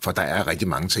dem. For der er rigtig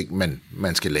mange ting,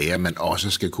 man skal lære, man også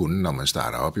skal kunne, når man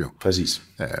starter op jo. Præcis.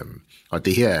 Og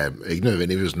det her er ikke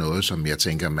nødvendigvis noget, som jeg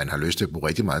tænker, man har lyst til at bruge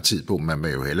rigtig meget tid på. Man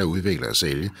vil jo hellere udvikle og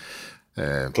sælge.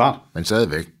 Klart. Men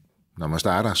stadigvæk, når man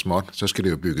starter småt, så skal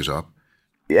det jo bygges op.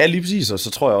 Ja, lige præcis, og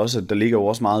så tror jeg også, at der ligger jo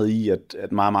også meget i,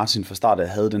 at mig og Martin fra start af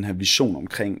havde den her vision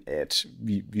omkring, at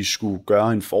vi skulle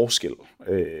gøre en forskel,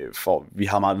 for vi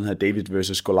har meget den her David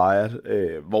versus Goliath,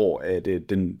 hvor at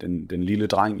den lille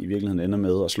dreng i virkeligheden ender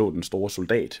med at slå den store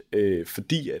soldat,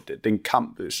 fordi at den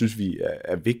kamp, synes vi,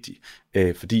 er vigtig,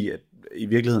 fordi at i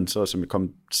virkeligheden, så som jeg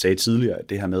sagde tidligere,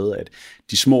 det her med, at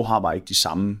de små har bare ikke de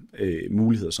samme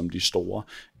muligheder som de store,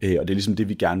 og det er ligesom det,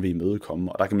 vi gerne vil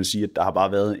imødekomme. Og der kan man sige, at der har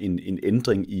bare været en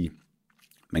ændring i,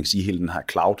 man kan sige, hele den her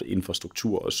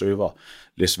cloud-infrastruktur og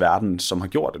serverless verden, som har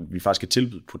gjort, at vi faktisk kan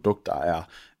tilbyde et produkt, der er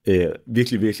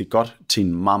virkelig, virkelig godt til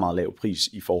en meget, meget lav pris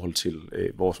i forhold til,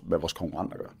 hvad vores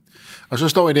konkurrenter gør. Og så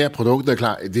står I der, produktet er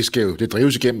klar, det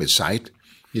drives igennem et site.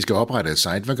 I skal oprette et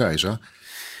site, hvad gør I så?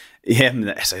 Ja, men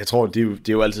altså, jeg tror, det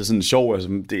er jo altid sådan sjovt.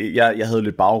 Altså, jeg havde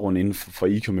lidt baggrund inden for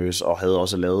e-commerce, og havde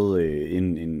også lavet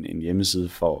en hjemmeside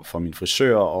for min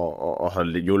frisør, og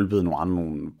har hjulpet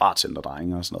nogle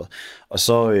bartenderdrenge og sådan noget. Og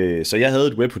så jeg havde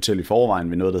et webhotel i forvejen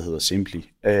med noget, der hedder Simply.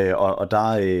 Og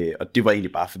det var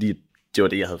egentlig bare fordi, det var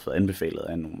det, jeg havde fået anbefalet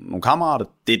af nogle kammerater.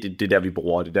 Det er der, vi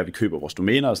bruger, det er der, vi køber vores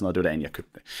domæner og sådan noget. Det var der, jeg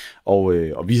købte det.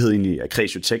 Og vi havde egentlig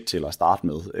Accresio Tech til at starte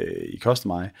med i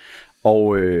Customize.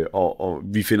 Og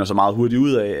vi finder så meget hurtigt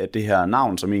ud af, at det her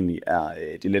navn, som egentlig er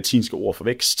det latinske ord for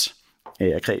vækst,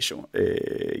 Accresio.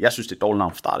 Jeg synes, det er et dårligt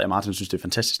navn fra start af. Martin synes, det er et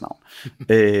fantastisk navn.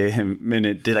 Men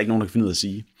det er der ikke nogen, der kan finde ud af at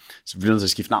sige. Så vi bliver nødt til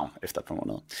at skifte navn efter et par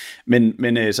måneder.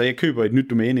 Men så jeg køber et nyt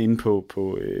domæne inde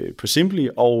på Simply,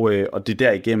 og det er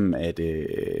derigennem, at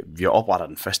vi opretter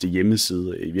den første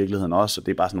hjemmeside i virkeligheden også, og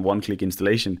det er bare sådan en one-click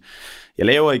installation. Jeg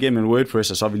laver igennem en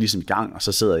WordPress, og så er vi ligesom i gang, og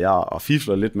så sidder jeg og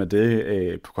fifler lidt med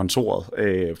det på kontoret,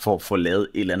 for at få lavet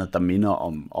et eller andet, der minder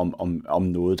om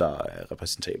noget, der er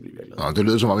repræsentabelt i virkeligheden. Nå, det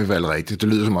lyder som om, vi valgte rigtigt. Det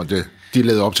lyder som om, de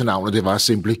lavede op til navnet, det var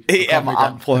Simply.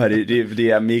 Prøv at høre, det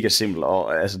er mega simpelt,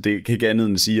 og altså, det kan ikke andet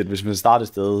end at sige, at hvis man starter et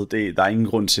sted, der er ingen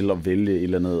grund til at vælge et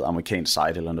eller andet amerikansk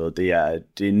site eller noget. Det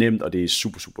er nemt, og det er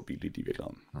super, super billigt i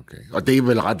virkeligheden. Okay. Og det er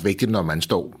vel ret vigtigt, når man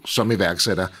står som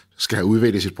iværksætter, skal have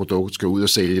udviklet sit produkt, skal ud og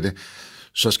sælge det,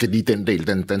 så skal lige den del,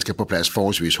 den skal på plads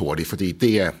forholdsvis hurtigt, fordi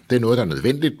det er noget, der er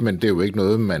nødvendigt, men det er jo ikke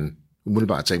noget, man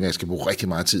umiddelbart tænker, at jeg skal bruge rigtig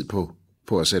meget tid på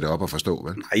at sætte op og forstå,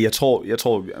 vel? Nej, jeg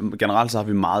tror generelt så har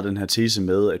vi meget den her tese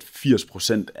med, at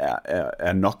 80%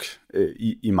 er nok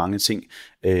i mange ting.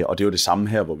 Og det er jo det samme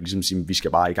her, hvor vi ligesom siger, at vi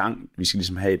skal bare i gang. Vi skal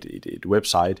ligesom have et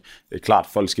website. Klart,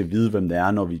 folk skal vide, hvem det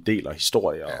er, når vi deler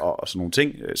historier og sådan nogle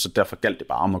ting. Så derfor galt det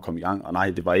bare om at komme i gang. Og nej,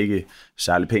 det var ikke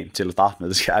særlig pænt til at starte med,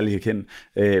 det skal jeg ærligt erkende.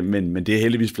 Men det er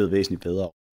heldigvis blevet væsentligt bedre.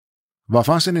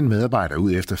 Hvorfor sende en medarbejder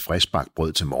ud efter friskbagt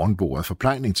brød til morgenbordet,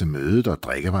 forplejning til mødet og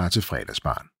drikkevarer til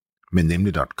fredagsbaren? Med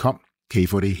nemlig.com kan I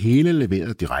få det hele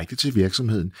leveret direkte til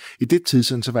virksomheden i det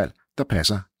tidsinterval, der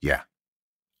passer jer.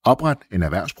 Opret en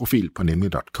erhvervsprofil på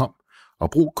nemlig.com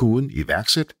og brug koden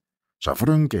iværksæt, så får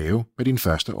du en gave med din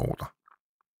første ordre.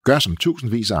 Gør som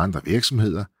tusindvis af andre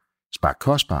virksomheder, spar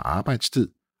kostbar arbejdstid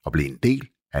og bliv en del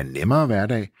af en nemmere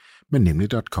hverdag med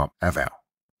nemlig.com erhverv.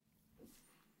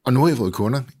 Og nu har I fået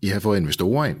kunder, I har fået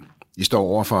investorer ind. I står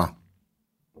overfor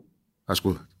at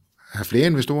skulle have flere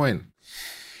investorer ind.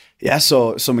 Ja,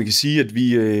 så man kan sige, at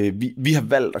vi har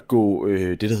valgt at gå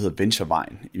det, der hedder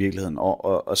venturevejen i virkeligheden.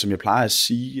 Og som jeg plejer at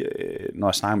sige, når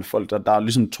jeg snakker med folk, der er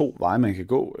ligesom 2 veje, man kan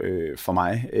gå for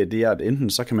mig. Det er, at enten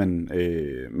så kan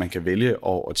man kan vælge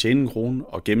at tjene 1 krone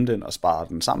og gemme den og spare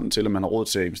den sammen til, at man har råd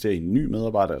til at investere i en ny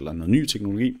medarbejder eller noget ny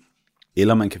teknologi.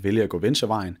 Eller man kan vælge at gå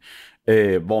venturevejen,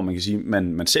 hvor man kan sige,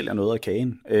 man sælger noget af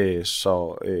kagen,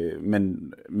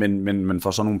 men man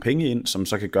får så nogle penge ind, som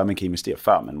så kan gøre, at man kan investere,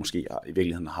 før man måske i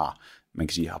virkeligheden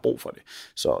har brug for det.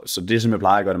 Så det, som jeg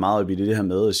plejer at gøre det meget op i, det her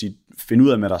med at sige, find ud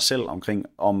af med dig selv omkring,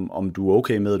 om du er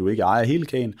okay med, at du ikke ejer hele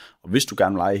kagen, og hvis du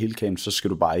gerne vil eje hele kagen, så skal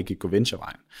du bare ikke gå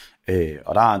venturevejen.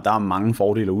 Og der er mange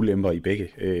fordele og ulemper i begge.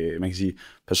 Man kan sige,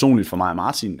 personligt for mig og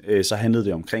Martin, så handlede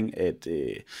det omkring,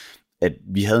 at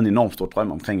vi havde en enormt stor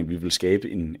drøm omkring, at vi ville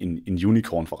skabe en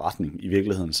unicorn-forretning i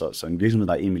virkeligheden, så en virksomhed,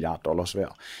 der er $1 milliard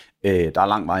værd. Der er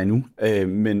lang vej endnu,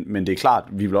 men det er klart,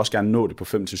 vi vil også gerne nå det på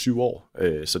 5 til 7 år.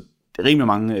 Så det er rimelig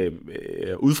mange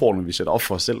udfordringer, vi sætter op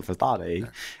for os selv fra start af.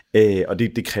 Ikke? Og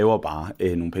det kræver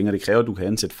bare nogle penge, og det kræver, at du kan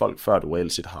ansætte folk, før du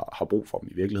reelt set har brug for dem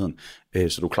i virkeligheden,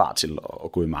 så du er klar til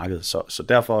at gå i markedet. Så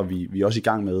derfor er vi også i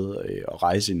gang med at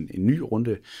rejse en ny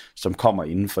runde, som kommer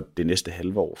inden for det næste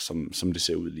halve år, som det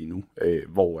ser ud lige nu,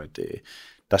 hvor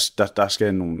der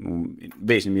skal nogle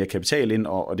væsentligt mere kapital ind,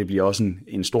 og det bliver også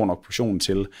en stor nok portion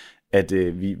til, at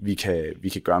vi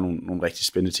kan gøre nogle rigtig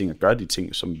spændende ting, og gøre de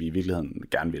ting, som vi i virkeligheden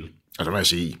gerne vil. Og så må jeg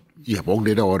sige, I har brugt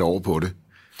lidt over et år på det,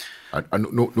 og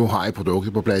nu har I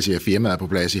produktet på plads, I har firmaet på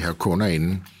plads, I har kunder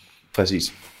inde.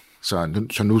 Præcis.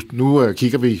 Så nu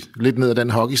kigger vi lidt ned ad den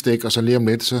hockeystik, og så lige om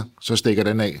lidt, så stikker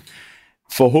den af.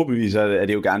 Forhåbentligvis er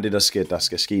det jo gerne det, der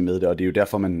skal ske med det, og det er jo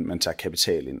derfor, man tager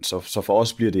kapital ind. Så for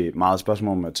os bliver det meget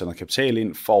spørgsmål om at tage noget kapital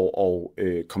ind for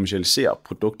at kommercialisere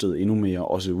produktet endnu mere,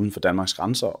 også uden for Danmarks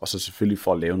grænser, og så selvfølgelig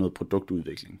for at lave noget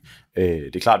produktudvikling.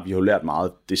 Det er klart, at vi har jo lært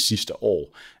meget det sidste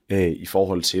år i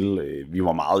forhold til, vi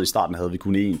var meget i starten, havde vi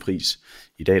kun én pris.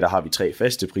 I dag der har vi 3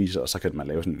 faste priser, og så kan man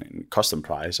lave sådan en custom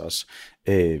price også.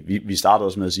 Vi startede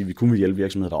også med at sige, at vi kunne hjælpe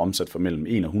virksomheder, der er omsat for mellem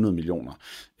 1 og 100 millioner.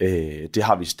 Det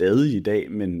har vi stadig i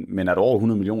dag, men er det over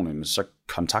 100 millioner, så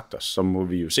kontakt os, så må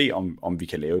vi jo se, om vi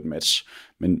kan lave et match.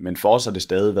 Men for os har det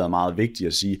stadig været meget vigtigt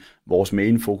at sige, at vores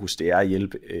main fokus, det er at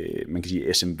hjælpe, man kan sige,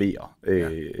 SMV'er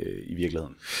i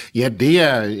virkeligheden. Ja, det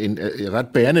er en ret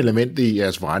bærende element i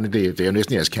jeres forretning. Det er jo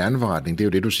næsten jeres kerneforretning. Det er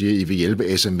jo det, du siger, I vil hjælpe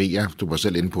SMV'er. Du var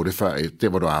selv inde på det før. Der,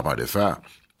 hvor du arbejdede før,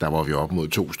 der var vi op mod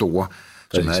 2 store,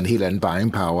 som havde en helt anden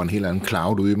buying power, en helt anden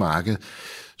cloud ude i markedet.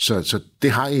 Så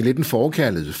det har I lidt en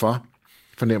forkærlighed for,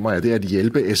 fornemmer jeg, det er at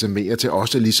hjælpe SMV'er til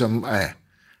også ligesom at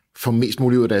få mest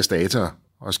muligt ud af deres data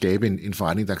og skabe en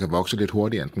forretning, der kan vokse lidt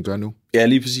hurtigere, end den gør nu. Ja,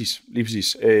 lige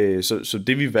præcis. Så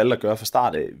det vi valgte at gøre fra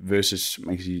start af, versus,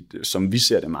 man kan sige, som vi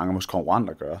ser det, mange af vores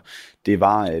konkurrenter gør, det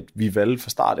var, at vi valgte fra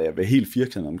start af at være helt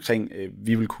firkantet omkring,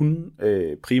 vi vil kun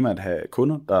primært have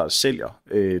kunder, der sælger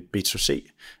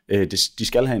B2C. De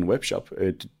skal have en webshop.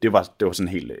 Det var sådan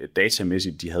helt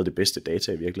datamæssigt, de havde det bedste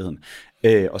data i virkeligheden.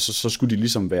 Og så skulle de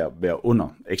ligesom være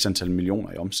under x antal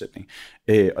millioner i omsætning.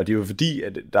 Og det er jo fordi,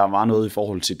 at der var noget i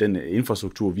forhold til den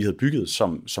infrastruktur, vi havde bygget,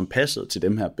 som passede til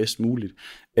dem her bedst muligt.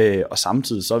 Og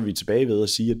samtidig så er vi tilbage ved at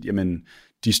sige, at jamen,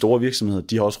 de store virksomheder,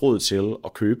 de har også råd til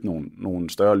at købe nogle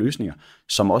større løsninger,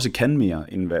 som også kan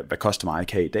mere, end hvad Customer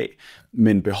kan i dag.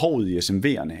 Men behovet i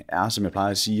SMV'erne er, som jeg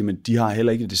plejer at sige, men de har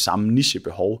heller ikke det samme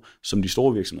nichebehov, som de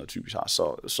store virksomheder typisk har.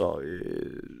 Så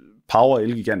Power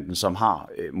Elgiganten, som har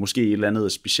måske et eller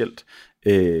andet specielt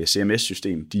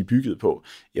CMS-system, de er bygget på,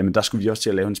 jamen der skulle vi også til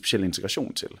at lave en speciel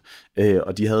integration til.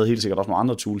 Og de havde helt sikkert også nogle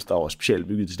andre tools, der var specielt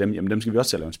bygget til dem, jamen dem skal vi også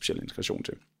til at lave en speciel integration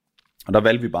til. Og der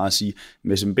valgte vi bare at sige,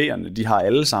 at SMB'erne, de har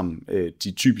alle sammen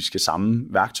de typiske samme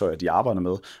værktøjer, de arbejder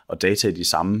med, og data i de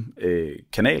samme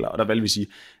kanaler. Og der valgte vi at sige,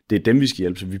 at det er dem, vi skal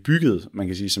hjælpe. Så vi byggede, man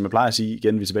kan sige, som jeg plejer at sige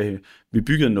igen, vi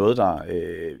byggede noget, der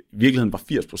i virkeligheden var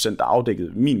 80%, der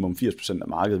afdækkede minimum 80% af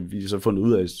markedet. Vi har så fundet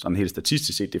ud af, sådan helt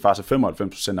statistisk set, det er faktisk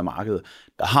 95% af markedet,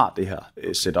 der har det her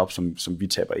setup, som vi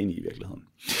taber ind i virkeligheden.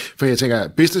 For jeg tænker,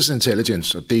 business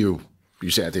intelligence, og det er jo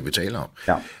især det, vi taler om.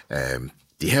 Ja.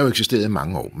 Det har jo eksisteret i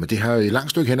mange år, men det har jo i langt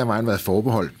stykke hen ad vejen været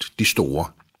forbeholdt de store.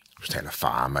 Vi taler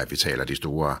Pharma, vi taler de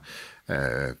store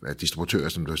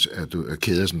distributører,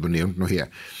 kæder, som du nævnte nu her.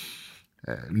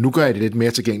 Nu gør jeg det lidt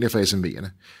mere tilgængeligt for SMV'erne.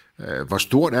 Hvor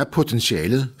stort er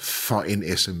potentialet for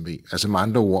en SMV? Altså med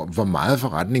andre ord, hvor meget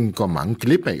forretningen går mange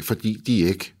glip af, fordi de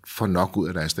ikke får nok ud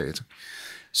af deres data?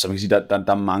 Så man kan sige, der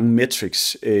er mange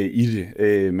metrics i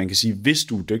det. Man kan sige, hvis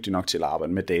du er dygtig nok til at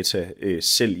arbejde med data,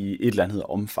 selv i et eller andet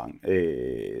omfang,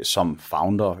 som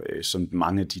founder, som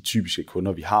mange af de typiske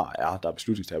kunder, vi har, der er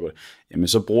beslutningstagere, jamen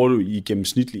så bruger du i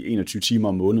gennemsnitligt 21 timer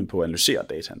om måneden på at analysere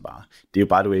dataen bare. Det er jo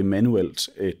bare, du er manuelt,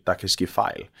 der kan ske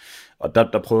fejl. Og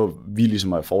der prøver vi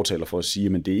ligesom at fortale for at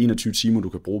sige, at det er 21 timer, du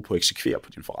kan bruge på at eksekvere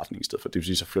på din forretning i stedet for. Det vil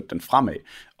sige, så flytte den fremad.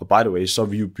 Og by the way, så er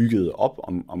vi jo bygget op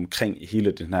omkring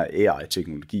hele den her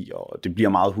AI-teknologi, og det bliver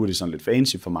meget hurtigt sådan lidt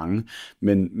fancy for mange.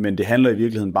 Men det handler i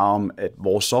virkeligheden bare om, at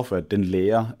vores software, den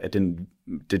lærer af den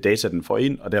det data, den får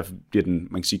ind, og derfor bliver den,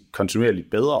 man kan sige,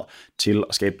 kontinuerligt bedre til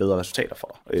at skabe bedre resultater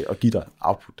for dig, og give dig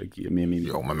output, der giver mere mening.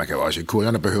 Jo, men man kan jo også,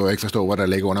 kunderne behøver ikke forstå, hvad der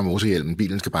ligger under motorhjelmen.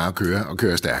 Bilen skal bare køre, og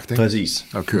køre stærkt. Ikke? Præcis.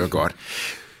 Og køre godt.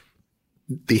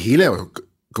 Det hele er jo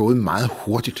gået meget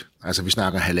hurtigt. Altså, vi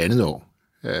snakker 1,5 år.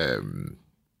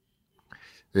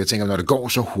 Jeg tænker, når det går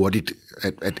så hurtigt,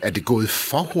 er det gået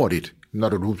for hurtigt, når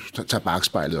du nu tager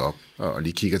bagspejlet op og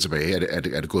lige kigger tilbage?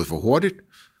 Er det gået for hurtigt?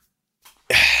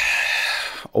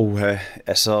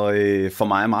 For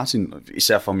mig og Martin,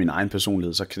 især for min egen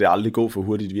personlighed, så kan det aldrig gå for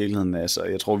hurtigt i virkeligheden. Altså,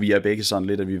 jeg tror, vi er begge sådan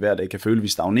lidt, at vi hver dag kan føle, at vi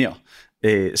stagnerer,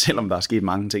 selvom der er sket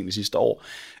mange ting de sidste år.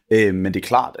 Men det er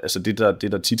klart, altså det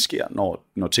der tit sker,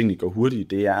 når tingene går hurtigt,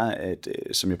 det er, at,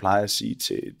 som jeg plejer at sige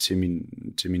til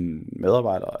mine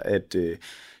medarbejdere, at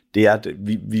det er, at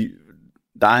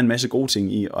der er en masse gode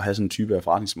ting i at have sådan en type af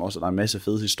forretning som os, og der er en masse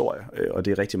fede historier, og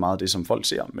det er rigtig meget det, som folk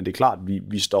ser. Men det er klart,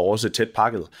 vi står også tæt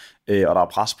pakket, og der er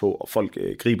pres på, og folk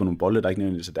griber nogle bolde, der ikke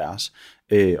nødvendigvis er deres.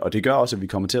 Og det gør også, at vi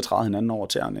kommer til at træde hinanden over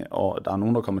tæerne, og der er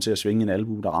nogen, der kommer til at svinge en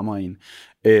albue, der rammer en.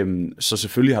 Så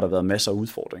selvfølgelig har der været masser af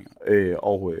udfordringer,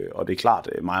 og det er klart,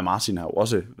 mig og Martin har jo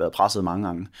også været presset mange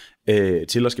gange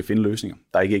til at skal finde løsninger,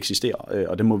 der ikke eksisterer,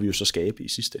 og det må vi jo så skabe i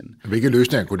sidste ende. Hvilke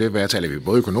løsninger kunne det være? Taler vi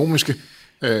både økonomiske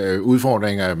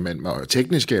udfordringer, men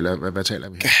tekniske, eller hvad taler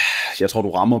vi? Jeg tror,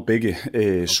 du rammer begge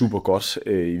super godt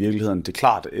i virkeligheden. Det er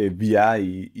klart, vi er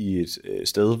i et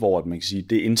sted, hvor man kan sige,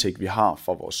 det indtægt, vi har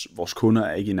for vores kunder,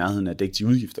 er ikke i nærheden af at dække de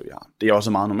udgifter, vi har. Det er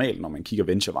også meget normalt, når man kigger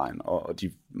venturevejen, og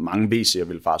de mange VC'er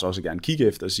vil faktisk også gerne kigge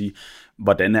efter og sige,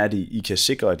 hvordan er det, I kan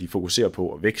sikre, at de fokuserer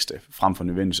på at vækste, frem for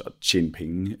nødvendigvis at tjene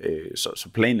penge. Så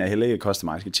planen er heller ikke, at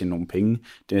Customized skal tjene nogle penge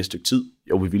det næste stykke tid.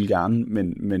 Jo, vi vil gerne,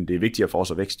 men det er vigtigt at få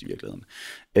os at vækste i virkeligheden.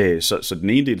 Så den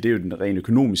ene del, det er jo den rent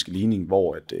økonomiske ligning,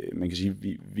 hvor at, man kan sige,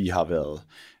 vi har været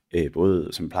både,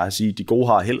 som jeg plejer at sige, de gode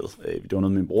har heldet. Det var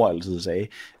noget, min bror altid sagde.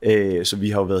 Så vi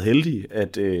har jo været heldige,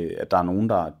 at der er nogen,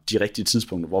 der de rigtige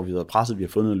tidspunkter, hvor vi har været presset, vi har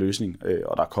fundet en løsning,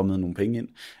 og der er kommet nogle penge ind.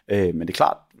 Men det er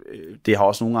klart, det har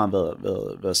også nogle gange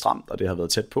været stramt, og det har været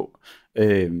tæt på.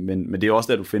 Men det er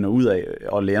også der, du finder ud af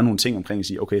at lære nogle ting omkring at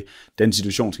sige, okay, den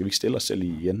situation skal vi ikke stille os selv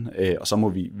i igen, og så må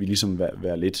vi ligesom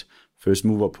være lidt first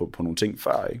mover på nogle ting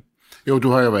før, ikke? Jo, du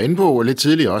har jo været inde på lidt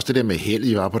tidligere også det der med held,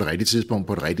 I var på det rigtige tidspunkt,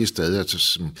 på det rigtige sted.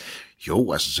 Altså,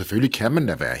 jo, altså selvfølgelig kan man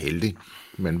da være heldig,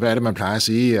 men hvad er det, man plejer at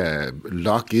sige?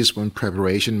 Luck is when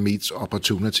preparation meets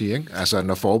opportunity, ikke? Altså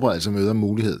når forberedelse møder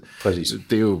mulighed. Præcis.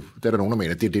 Det er der nogen, der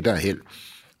mener, det er det, der er held.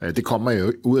 Det kommer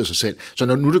jo ud af sig selv. Så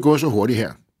nu er det gået så hurtigt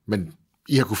her, men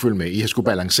I har kunne følge med. I har skulle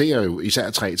balancere jo især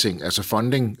 3 ting, altså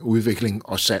funding, udvikling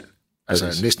og salg. Altså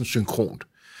præcis. Næsten synkront.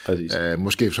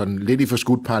 Måske sådan lidt i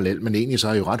forskudt parallel, men egentlig så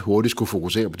har I jo ret hurtigt skulle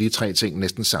fokusere på de 3 ting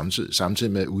næsten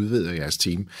samtidig med at udvide jeres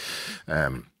team.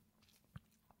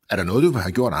 Er der noget, du har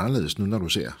gjort anderledes nu, når du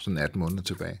ser sådan 18 måneder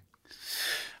tilbage?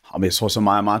 Men jeg tror, som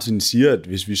mig og Martin siger, at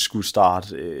hvis vi skulle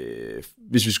starte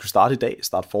i dag,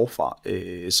 starte forfra,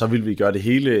 så ville vi gøre det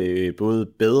hele både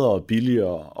bedre,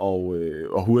 billigere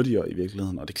og hurtigere i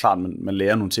virkeligheden. Og det er klart, at man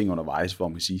lærer nogle ting undervejs, hvor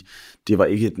man kan sige, det var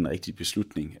ikke den rigtige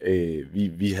beslutning.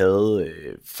 Vi havde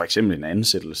for eksempel en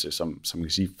ansættelse, som man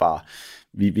kan sige,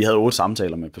 vi havde 8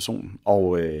 samtaler med personen,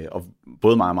 og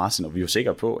både mig og Martin, og vi var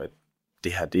sikre på, at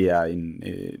det her,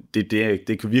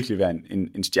 det kan virkelig være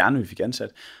en stjerne, vi fik ansat.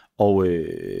 Og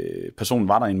personen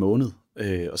var der i en måned,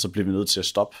 og så blev vi nødt til at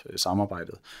stoppe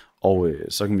samarbejdet. Og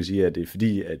så kan man sige, at det er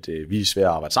fordi, at vi er svære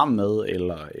at arbejde sammen med,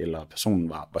 eller personen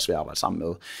var svær at arbejde sammen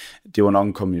med. Det var nok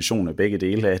en kombination af begge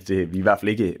dele, at vi i hvert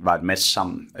fald ikke var et match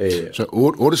sammen. Så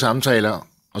 8 samtaler,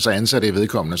 og så ansatte I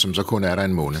vedkommende, som så kun er der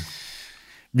en måned?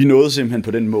 Vi nåede simpelthen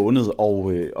på den måned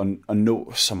at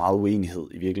nå så meget uenighed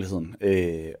i virkeligheden,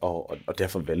 og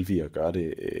derfor valgte vi at gøre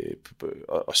det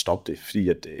og stoppe det, fordi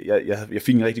at jeg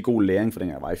fik en rigtig god læring for den,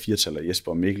 jeg var i 4-tal af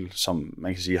Jesper og Mikkel, som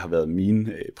man kan sige har været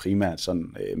mine primært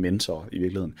sådan mentor i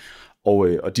virkeligheden.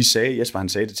 Og Jesper han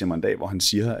sagde det til mig en dag, hvor han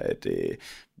siger, at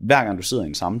hver gang du sidder i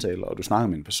en samtale, og du snakker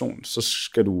med en person, så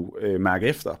skal du mærke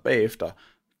efter, bagefter,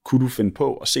 kunne du finde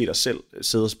på at se dig selv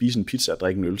sidde og spise en pizza og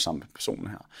drikke en øl sammen med personen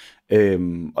her.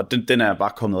 Og den er jeg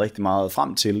bare kommet rigtig meget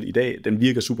frem til i dag. Den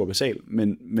virker super basal,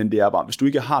 men det er bare, hvis du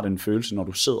ikke har den følelse, når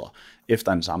du sidder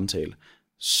efter en samtale,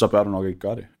 så bør du nok ikke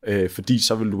gøre det. Fordi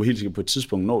så vil du helt sikkert på et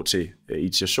tidspunkt nå til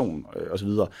irritation og så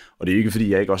videre. Og det er ikke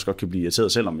fordi, jeg ikke også godt kan blive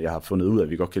irriteret, selvom jeg har fundet ud af, at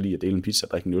vi godt kan lide at dele en pizza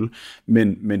og drikke en øl.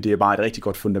 Men det er bare et rigtig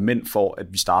godt fundament for, at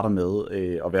vi starter med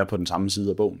at være på den samme side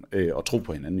af bogen og tro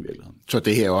på hinanden i virkeligheden. Så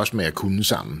det her er også med at kunne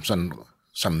sammen, sådan,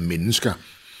 som mennesker,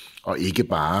 og ikke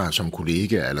bare som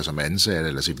kollega eller som ansat,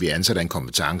 eller så vi ansætter en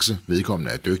kompetence,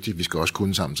 vedkommende er dygtig, vi skal også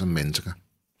kunne sammen som mennesker.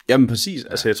 Jamen præcis,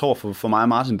 altså jeg tror for mig og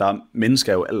Martin, der er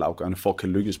mennesker er jo alt afgørende for at kan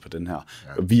lykkes på den her.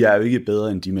 Ja. Vi er jo ikke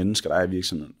bedre end de mennesker, der er i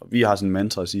virksomheden. Og vi har sådan en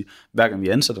mantra at sige, hver gang vi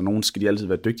ansætter nogen, skal de altid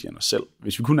være dygtigere end os selv.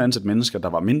 Hvis vi kunne ansætte mennesker, der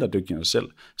var mindre dygtige end os selv,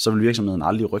 så ville virksomheden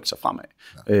aldrig rykke sig fremad.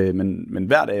 Ja. Men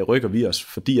hver dag rykker vi os,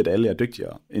 fordi at alle er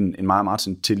dygtigere end mig og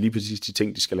Martin til lige præcis de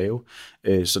ting, de skal lave.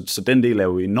 Så den del er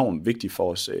jo enormt vigtig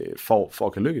for os, for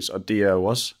at kan lykkes. Og det er jo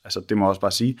også, altså det må jeg også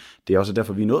bare sige, det er også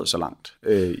derfor, vi er nået så langt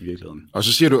i virkeligheden. Og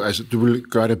så siger du, altså du vil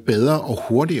gøre det bedre og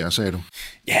hurtigere, sagde du?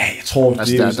 Ja, jeg tror...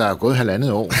 Altså der er gået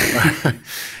 1,5 år.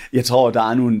 Jeg tror, der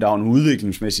er nogle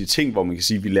udviklingsmæssige ting, hvor man kan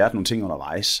sige, at vi lærte nogle ting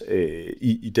undervejs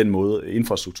i den måde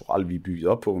infrastrukturelt, vi er bygget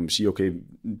op på, hvor man siger, okay,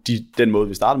 den måde,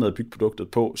 vi startede med at bygge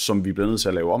produktet på, som vi bliver nødt til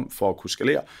at lave om for at kunne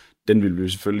skalere, den vil vi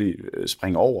selvfølgelig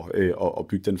springe over og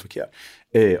bygge den forkert.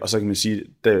 Og så kan man sige,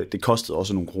 det kostede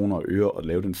også nogle kroner og øre at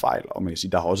lave den fejl, og man kan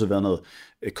sige, der har også været noget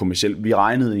kommercielt. Vi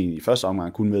regnede egentlig i første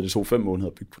omgang kun med, at det tog 5 måneder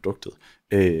at bygge produktet.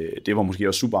 Det var måske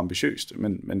også super ambitiøst,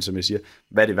 men som jeg siger,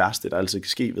 hvad er det værste, der altid kan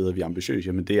ske ved, at vi er ambitiøse?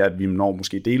 Jamen det er, at vi når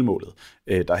måske delmålet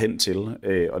derhen til,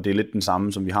 og det er lidt den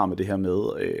samme, som vi har med det her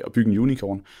med at bygge en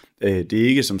unicorn. Det er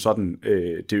ikke som sådan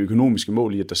det økonomiske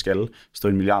mål i, at der skal stå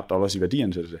 $1 milliard i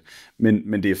værdiansættelse,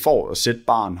 men det er for at sætte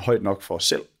barren højt nok for os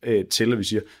selv, til at vi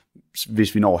siger,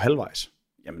 hvis vi når halvvejs,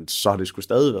 jamen så har det sgu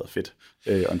stadig været fedt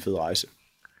og en fed rejse.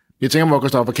 Jeg tænker,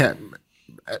 Christoffer,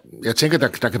 jeg tænker,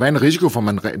 der kan være en risiko for, at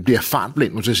man bliver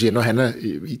fartblind. Nu til at sige,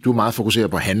 du er meget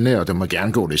fokuseret på at handle, og det må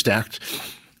gerne gå lidt stærkt.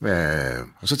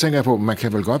 Og så tænker jeg på, at man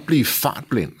kan vel godt blive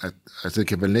fartblind. Altså, det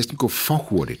kan vel næsten gå for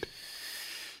hurtigt.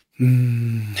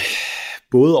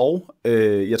 Både og.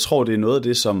 Jeg tror, det er noget af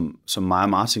det, som mig og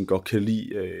Martin godt kan lide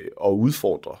at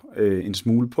udfordre en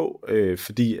smule på.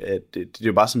 Fordi at, det er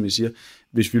jo bare, som jeg siger,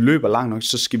 hvis vi løber langt nok,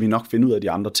 så skal vi nok finde ud af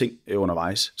de andre ting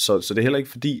undervejs. Så det er heller ikke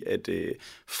fordi, at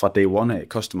fra day one af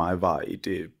Custom AI var et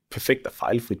perfekt og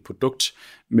fejlfrit produkt,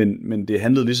 men det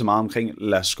handlede lige så meget omkring,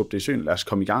 lad os skubbe det i søen, lad os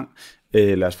komme i gang,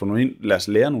 lad os få noget ind, lad os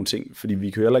lære nogle ting, fordi vi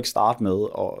kan jo heller ikke starte med,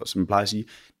 og som jeg plejer at sige,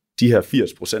 de her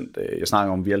 80%, jeg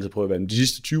snakker om, vi altid prøver at være, men de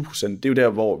sidste 20%, det er jo der,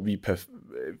 hvor vi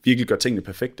virkelig gør tingene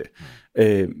perfekte.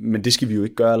 Men det skal vi jo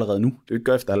ikke gøre allerede nu. Det vil ikke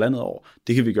gøre efter 1,5 år.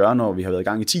 Det kan vi gøre, når vi har været i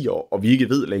gang i 10 år, og vi ikke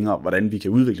ved længere, hvordan vi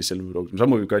kan udvikle selve produktet. Så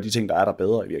må vi gøre de ting, der er der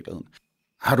bedre i virkeligheden.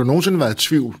 Har du nogensinde været i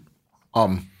tvivl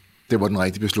om, det var den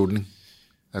rigtige beslutning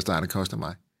at starte Custom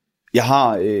AI? Jeg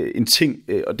har en ting,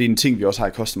 og det er en ting, vi også har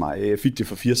i Custom AI. Jeg fik det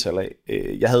for 4-tal af.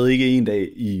 Jeg havde ikke en dag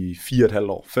i 4,5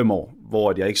 år, 5 år,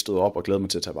 hvor jeg ikke stod op og glædede mig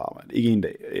til at tage på arbejde. Ikke en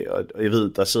dag. Og jeg ved,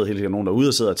 der sidder helt sikkert nogen derude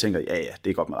og sidder og tænker, ja, det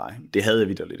er godt med dig. Det havde jeg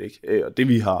vitterligt ikke. Og det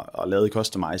vi har lavet i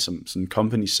Custom AI som sådan en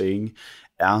company saying,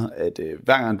 er, at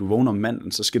hver gang du vågner om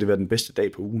mandagen, så skal det være den bedste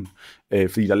dag på ugen,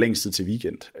 fordi der er længst tid til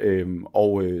weekend.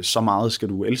 Og så meget skal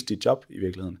du elske dit job i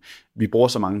virkeligheden. Vi bruger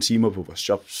så mange timer på vores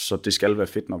job, så det skal være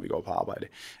fedt, når vi går på arbejde.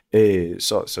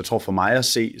 Så jeg tror for mig at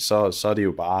se, så er det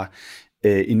jo bare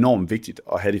enormt vigtigt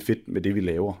at have det fedt med det, vi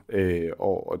laver.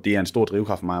 Og det er en stor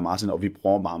drivkraft for mig og Martin, og vi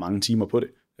bruger meget mange timer på det.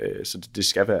 Så det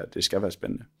skal være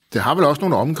spændende. Det har vel også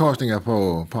nogle omkostninger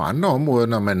på andre områder,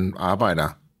 når man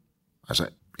arbejder altså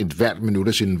et hvert minut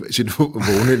af sit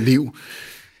vågne liv.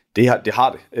 Det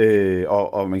har det.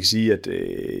 Og man kan sige, at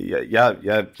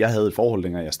jeg havde et forhold,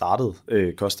 dengang jeg startede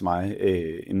Custom AI,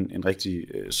 en rigtig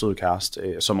sød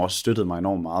kæreste, som også støttede mig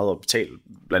enormt meget og betalte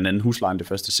blandt andet huslejen de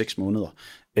første 6 måneder,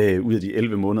 ud af de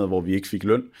 11 måneder, hvor vi ikke fik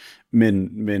løn.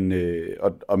 Men man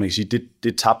kan sige,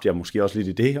 det tabte jeg måske også lidt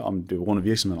i det, om det var rundt af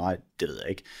virksomheden, nej, det ved jeg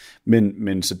ikke.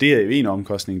 Men så det er jo en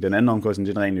omkostning. Den anden omkostning,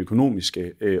 det er den rent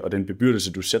økonomiske, og den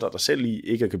bebyrdelse, du sætter dig selv i,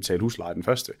 ikke at kan betale husleje den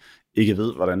første, ikke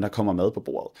ved, hvordan der kommer mad på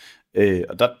bordet.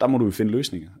 Og der må du jo finde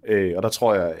løsninger. Og der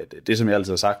tror jeg, at det, som jeg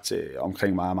altid har sagt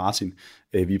omkring mig og Martin,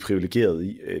 vi er privilegeret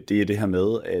i, det er det her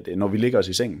med, at når vi ligger os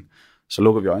i sengen, så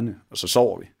lukker vi øjnene, og så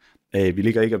sover vi. Vi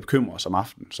ligger ikke og bekymrer os om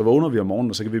aftenen. Så vågner vi om morgenen,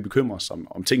 og så kan vi bekymre os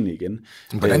om tingene igen.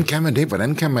 Hvordan kan man det?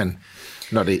 Hvordan kan man,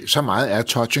 når det så meget er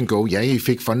touch and go, ja, I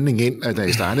fik funding ind, da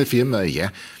I startede firmaet, ja,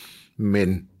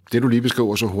 men det du lige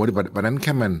beskriver så hurtigt, hvordan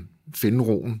kan man finde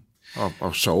roen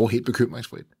og sove helt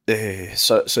bekymringsfrit?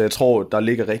 Så jeg tror, der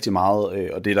ligger rigtig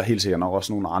meget, og det er der helt sikkert nok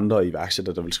også nogle andre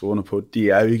iværksættere, der vil skrive under på. Det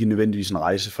er jo ikke nødvendigvis en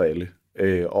rejse for alle.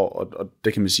 Og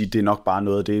det kan man sige, det er nok bare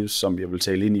noget af det, som jeg vil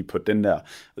tale ind i på den der,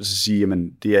 og så sige,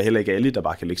 jamen det er heller ikke alle, der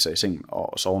bare kan lægge sig i seng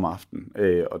og sove om aftenen.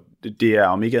 Og det er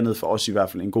om ikke andet for os i hvert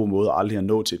fald en god måde at aldrig at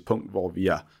nå til et punkt, hvor vi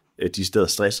er de steder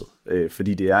stresset,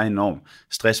 fordi det er en enorm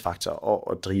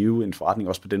stressfaktor at drive en forretning,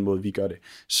 også på den måde, vi gør det.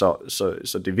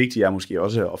 Så det vigtige er måske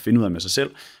også at finde ud af med sig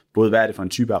selv, både hvad er det for en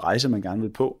type af rejse, man gerne vil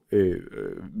på.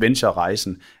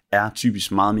 Venture-rejsen er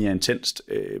typisk meget mere intenst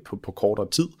på kortere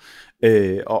tid,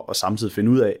 og samtidig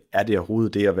finde ud af, er det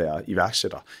overhovedet det at være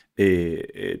iværksætter,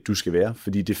 du skal være,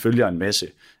 fordi det følger en masse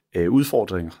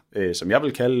udfordringer, som jeg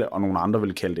vil kalde det, og nogle andre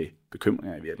vil kalde det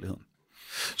bekymringer i virkeligheden.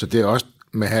 Så det er også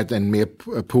med at have den mere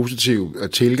positiv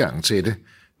tilgang til det,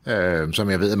 som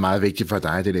jeg ved er meget vigtigt for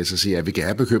dig, det der så siger, at vi kan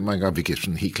have bekymringer, og vi kan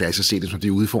sådan helt klassisk se det som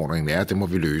de udfordringer er, det må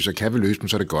vi løse. Kan vi løse dem,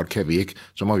 så er det godt, kan vi ikke,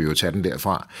 så må vi jo tage den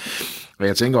derfra. Og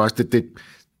jeg tænker også,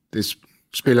 det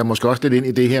spiller måske også lidt ind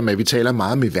i det her med, at vi taler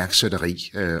meget om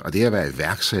iværksætteri, og det at være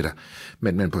iværksætter,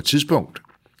 men på et tidspunkt,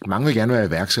 mange vil gerne være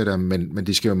iværksættere, men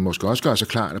de skal måske også gøre sig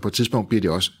klart, at på et tidspunkt bliver de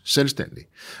også selvstændige.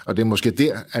 Og det er måske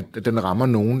der, at den rammer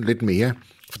nogen lidt mere,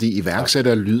 fordi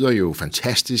iværksætter lyder jo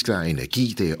fantastisk, der er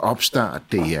energi, det er opstart,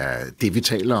 det er det, vi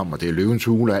taler om, og det er løvens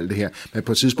hule og alt det her. Men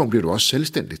på et tidspunkt bliver du også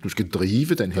selvstændig. Du skal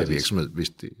drive den her virksomhed, hvis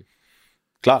det...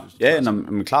 Klart, ja,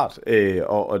 men klart.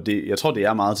 Og det, jeg tror, det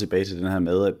er meget tilbage til den her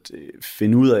med at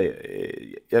finde ud af...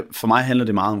 For mig handler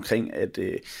det meget omkring, at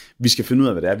vi skal finde ud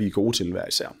af, hvad det er, vi er gode til hver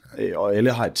især. Og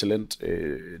alle har et talent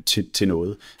til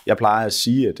noget. Jeg plejer at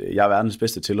sige, at jeg er verdens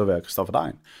bedste til at være Christoffer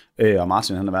Dein. Og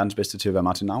Martin, han er verdens bedste til at være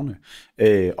Martin Navne.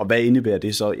 Og hvad indebærer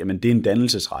det så? Jamen, det er en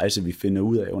dannelsesrejse, vi finder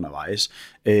ud af undervejs.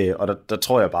 Og der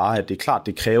tror jeg bare, at det er klart,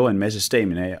 det kræver en masse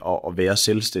stamina at være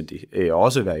selvstændig, og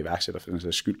også være iværksætter for den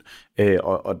sags skyld.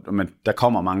 Men der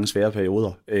kommer mange svære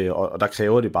perioder, og der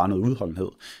kræver det bare noget udholdenhed.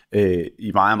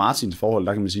 I mig og Martins forhold,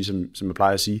 der kan man sige, som jeg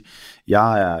plejer at sige,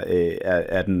 jeg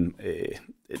er den...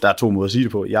 Der er 2 måder at sige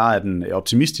det på. Jeg er den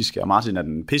optimistiske, og Martin er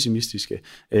den pessimistiske.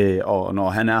 Og når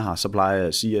han er her, så plejer jeg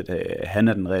at sige, at han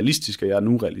er den realistiske, og jeg er den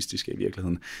urealistiske i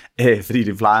virkeligheden. Fordi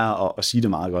det plejer at sige det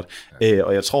meget godt.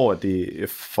 Og jeg tror, at det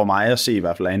for mig at se i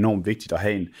hvert fald er enormt vigtigt at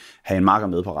have en makker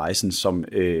med på rejsen, som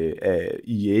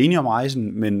I er enige om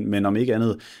rejsen, men om ikke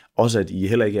andet, også at I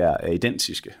heller ikke er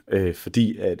identiske,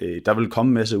 fordi at der vil komme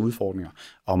en masse udfordringer.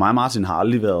 Og mig og Martin har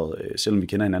aldrig været, selvom vi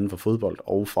kender hinanden fra fodbold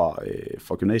og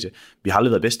fra gymnasiet, vi har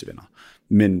aldrig været bedste venner.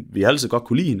 Men vi har altid godt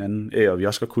kunne lide hinanden, og vi har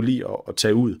også godt kunne lide at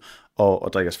tage ud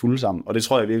og drikke os fulde sammen. Og det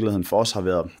tror jeg i virkeligheden for os har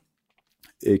været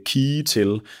key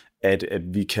til, at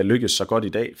vi kan lykkes så godt i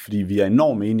dag, fordi vi er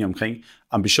enormt enige omkring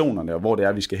ambitionerne og hvor det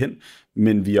er, vi skal hen,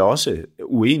 men vi er også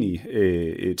uenige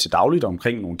til dagligt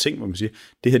omkring nogle ting, hvor man siger,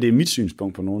 det her det er mit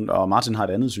synspunkt på nogen, og Martin har et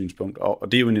andet synspunkt,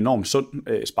 og det er jo en enormt sund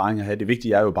sparring at have. Det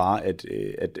vigtige er jo bare,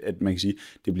 at man kan sige,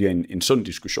 det bliver en sund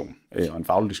diskussion og en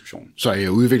faglig diskussion. Så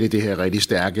jeg udviklet det her rigtig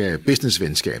stærke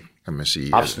businessvenskab, kan man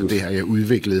sige. Absolut. Det har jeg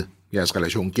udviklet jeres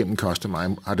relation gennem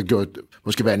Customer. Har det gjort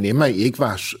måske være nemmere, at I ikke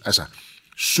var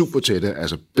super tætte,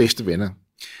 altså bedste venner?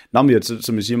 Nå, men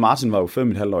som jeg siger, Martin var jo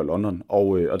 5,5 år i London,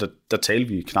 og der talte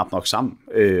vi knap nok sammen,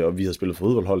 og vi havde spillet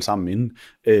fodboldhold sammen inden,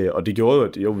 og det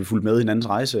gjorde jo, at vi fulgte med hinandens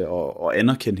rejse og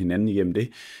anerkendte hinanden igennem det,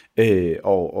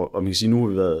 og man kan sige, nu har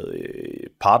vi været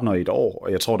partner i et år,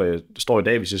 og jeg tror, der står i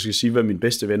dag, hvis jeg skal sige, hvad min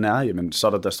bedste ven er, jamen så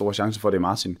er der store chance for, at det er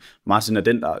Martin. Martin er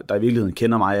den, der i virkeligheden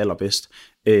kender mig allerbedst,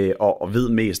 og ved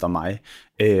mest om mig.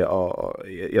 Og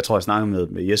jeg tror, jeg snakkede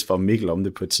med Jesper og Mikkel om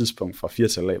det på et tidspunkt fra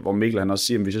 4-tallet, hvor Mikkel han også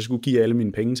siger, at hvis jeg skulle give alle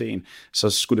mine penge til en, så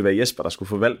skulle det være Jesper, der skulle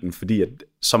forvalte den, fordi at,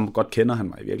 som godt kender han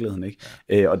mig i virkeligheden,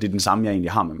 ikke? Og det er den samme, jeg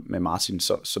egentlig har med Martin.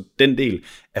 Så den del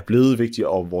er blevet vigtig,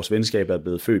 og vores venskab er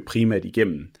blevet født primært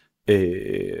igennem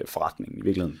forretningen i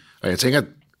virkeligheden. Og jeg tænker,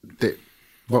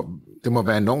 det må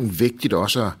være enormt vigtigt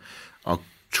også at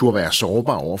turde være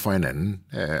sårbar over for hinanden,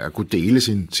 at kunne dele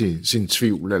sin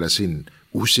tvivl eller sin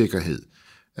usikkerhed,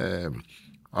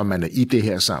 og man er i det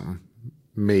her sammen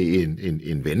med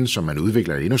en ven, som man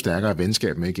udvikler et endnu stærkere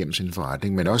venskab med igennem sin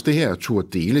forretning, men også det her at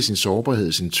turde dele sin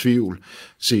sårbarhed, sin tvivl,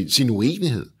 sin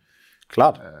uenighed.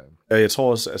 Klart. Jeg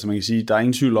tror også, altså man kan sige, der er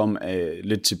ingen tvivl om,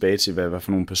 lidt tilbage til, hvad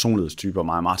for nogle personlighedstyper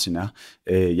mig og Martin er.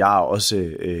 Jeg er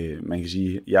også, man kan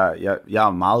sige, jeg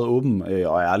er meget åben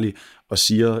og ærlig, og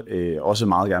siger også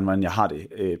meget gerne, hvordan jeg har det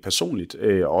personligt,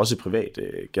 og også privat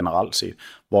generelt set,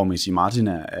 hvor man kan sige, Martin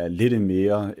er lidt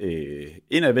mere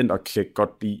indadvendt, og kan godt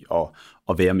lide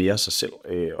at være mere sig selv,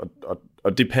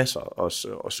 og det passer os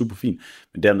og super fint,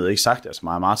 men dermed ikke sagt, altså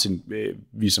mig og Martin,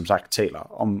 vi som sagt taler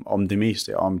om det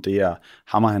meste, om det er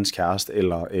ham og hans kæreste,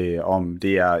 eller om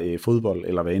det er fodbold,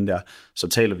 eller hvad end der, så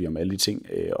taler vi om alle de ting,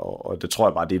 og det tror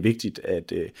jeg bare, det er vigtigt,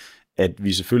 at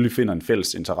vi selvfølgelig finder en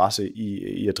fælles interesse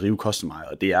i at drive Customer,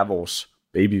 og det er vores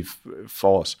baby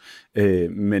for os.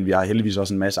 Men vi har heldigvis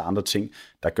også en masse andre ting,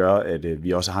 der gør, at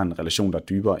vi også har en relation, der er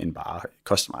dybere end bare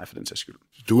Customer for den sags skyld.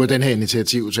 Du er den her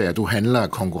initiativtager, du handler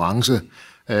af konkurrence,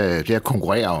 det at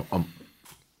konkurrere om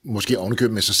måske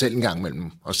ovenikøbet med sig selv en gang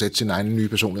imellem, og sætte sin egen nye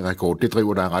personlige rekord. Det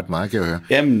driver dig ret meget, kan jeg høre.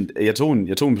 Jamen, jeg tog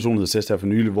en personlighedstest her for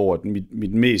nylig, hvor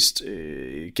mit mest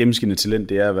gennemskinnende talent,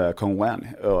 det er at være konkurrerende.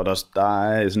 Og der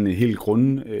er sådan en helt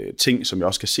ting, som jeg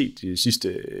også kan se de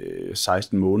sidste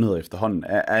 16 måneder efterhånden,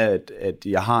 er, at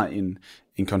jeg har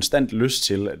en konstant lyst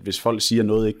til, at hvis folk siger, at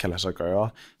noget ikke kan lade sig gøre,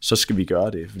 så skal vi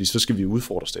gøre det, fordi så skal vi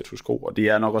udfordre status quo, og det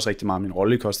er nok også rigtig meget min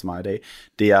rolle i Customer i dag,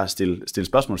 det er at stille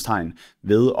spørgsmålstegn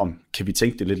ved, om kan vi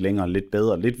tænke det lidt længere, lidt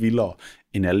bedre, lidt vildere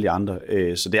end alle de andre.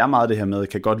 Så det er meget det her med, at jeg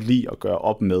kan godt lide at gøre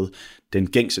op med den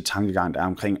gængse tankegang, der er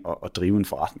omkring at drive en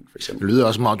forretning, for eksempel. Det lyder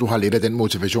også meget, at du har lidt af den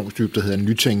motivationstype, der hedder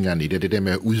nytænkeren i det der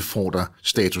med at udfordre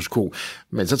status quo.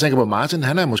 Men så tænker jeg på Martin,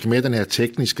 han er måske mere den her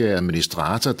tekniske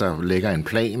administrator, der lægger en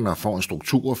plan og får en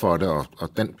struktur for det, og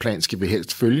den plan skal vi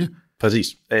helst følge. Præcis,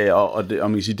 og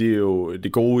man kan sige, det er jo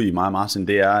det gode i mig og Martin,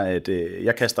 det er, at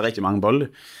jeg kaster rigtig mange bolde,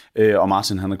 og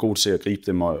Martin han er god til at gribe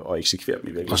dem og eksekvere dem i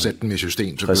virkeligheden. Og sætte dem i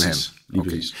system, så præcis, han.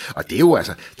 Okay. Og det er jo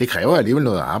altså, det kræver alligevel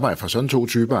noget arbejde, for sådan to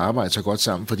typer arbejde så godt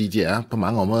sammen, fordi de er på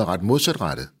mange områder ret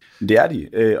modsatrettet. Det er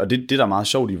de, og det der er meget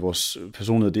sjovt i vores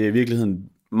personlighed, det er i virkeligheden,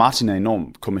 Martin er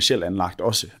enormt kommercielt anlagt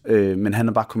også, men han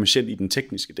er bare kommerciel i den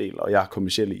tekniske del, og jeg er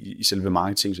kommerciel i selve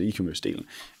marketing- og e-commerce-delen.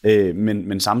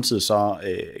 Men samtidig så,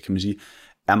 kan man sige,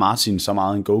 er Martin så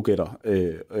meget en go-getter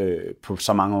på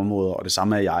så mange områder, og det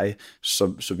samme er jeg.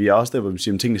 Så vi er også der, hvor vi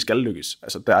siger, at tingene skal lykkes.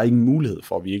 Altså, der er ingen mulighed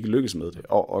for, at vi ikke lykkes med det,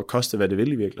 og koste hvad det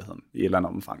vil i virkeligheden, i et eller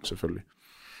andet omfang selvfølgelig.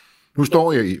 Nu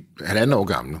står jeg i 1,5 år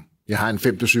gammel. Jeg har en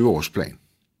 5-7 års plan.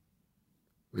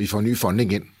 Vi får ny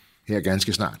funding ind her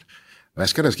ganske snart. Hvad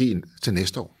skal der ske til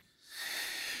næste år?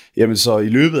 Jamen så i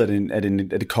løbet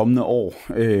af det kommende år,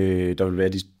 der vil være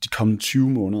de kommende 20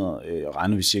 måneder,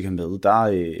 regner vi cirka med,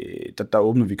 der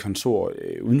åbner vi kontor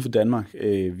uden for Danmark.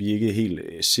 Vi er ikke helt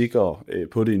sikre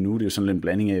på det endnu. Det er jo sådan en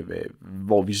blanding af,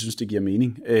 hvor vi synes, det giver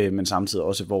mening, men samtidig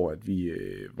også,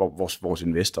 hvor vores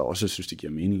investorer også synes, det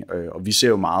giver mening. Og vi ser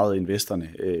jo meget investorerne,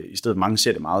 i stedet mange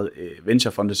ser det meget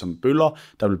venturefonde som bøller,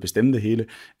 der vil bestemme det hele.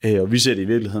 Og vi ser det i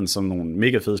virkeligheden som nogle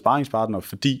mega fede sparringspartnere,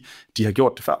 fordi de har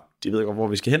gjort det før. De ved godt, hvor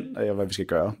vi skal hen, og hvad vi skal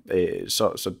gøre.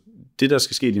 Så det, der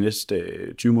skal ske de næste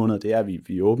 20 måneder, det er, at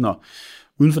vi åbner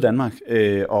uden for Danmark,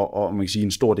 og man kan sige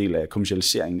en stor del af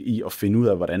kommercialiseringen i at finde ud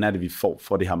af, hvordan er det, vi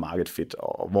får det her market fit,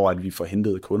 og hvor er det, vi får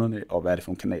hentet kunderne, og hvad er det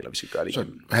for nogle kanaler, vi skal gøre det i. Så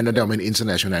handler det om en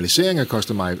internationalisering af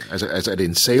Customer? Altså er det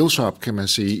en sales hub, kan man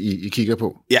sige, I kigger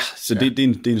på? Ja, så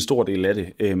det er en stor del af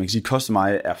det. Man kan sige, at Customer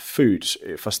er født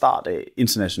fra start af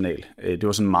international. Det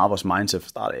var sådan meget vores mindset fra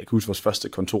start af. Jeg kan huske, vores første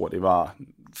kontor, det var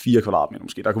 4 kvadratmeter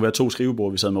måske. Der kunne være 2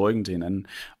 skrivebord, vi sad med ryggen til hinanden.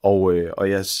 Og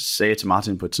jeg sagde til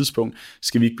Martin på et tidspunkt,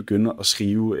 skal vi ikke begynde at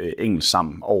skrive engelsk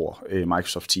sammen over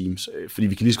Microsoft Teams, fordi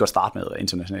vi kan lige så godt starte med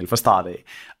internationalt fra start af.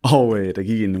 Og der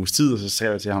gik en uges tid, og så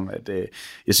sagde jeg til ham, at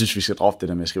jeg synes, vi skal droppe det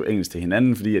der med at skrive engelsk til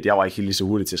hinanden, fordi at jeg var ikke helt lige så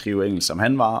hurtig til at skrive engelsk, som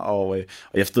han var, og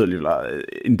jeg forstod alligevel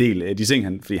en del af de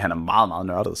ting, fordi han er meget, meget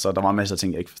nørdet, så der var masser af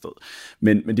ting, jeg ikke forstod.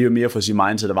 Men det er jo mere for at sige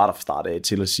mindset, der var der fra start af,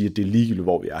 til at sige, at det er ligegyldigt,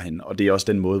 hvor vi er henne, og det er også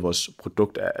den måde, vores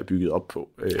produkt er bygget op på.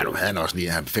 Ja, nu havde han også lige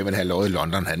 5,5 år i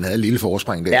London, han havde et lille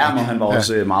forspring der. Ja, men han var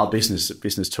også meget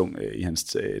business-tung i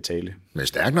hans tale. Men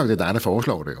stærkt nok, det er dig, der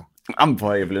foreslår det jo. Jamen,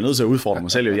 for jeg bliver nødt til at udfordre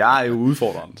mig selv. Jeg er jo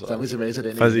udfordreren. Så er vi tilbage til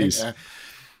den. Præcis. Ja.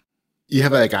 I har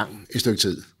været i gang et stykke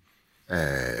tid.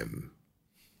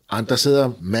 Der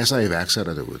sidder masser af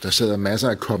iværksættere derude. Der sidder masser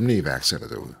af kommende iværksættere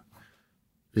derude.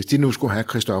 Hvis de nu skulle have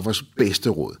Christoffers bedste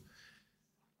råd.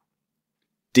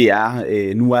 Det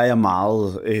er, nu er jeg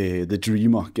meget the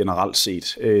dreamer generelt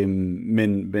set,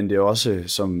 men det er også,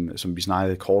 som vi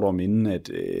snakkede kort om inden, at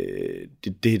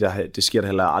det sker der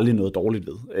heller aldrig noget dårligt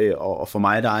ved. Og for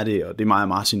mig der er det, og det mig og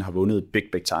Martin har vundet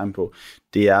big time på,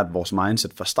 det er, at vores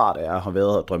mindset fra start af har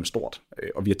været at drømme stort,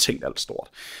 og vi har tænkt alt stort.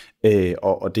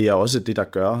 Og det er også det, der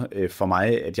gør for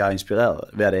mig, at jeg er inspireret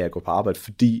hver dag at gå på arbejde,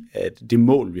 fordi at det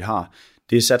mål, vi har,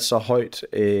 det er sat så højt,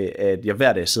 at jeg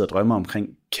hver dag sidder og drømmer omkring,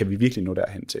 kan vi virkelig nå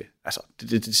derhen til? Altså,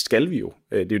 det skal vi jo.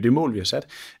 Det er jo det mål, vi har sat.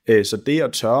 Så det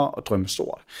at tørre at drømme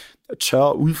stort, at tørre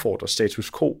at udfordre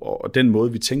status quo, og den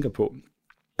måde, vi tænker på,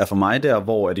 er for mig der,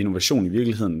 hvor at innovation i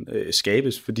virkeligheden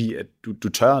skabes, fordi at du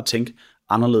tør at tænke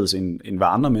anderledes, end hvad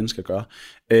andre mennesker gør.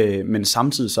 Men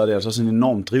samtidig så er det altså sådan en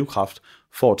enorm drivkraft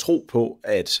for at tro på,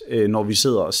 at når vi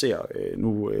sidder og ser,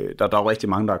 der er jo rigtig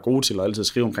mange, der er gode til at altid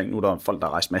skrive omkring, nu er der folk, der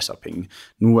har rejst masser af penge.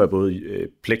 Nu er både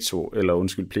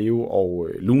Pleo og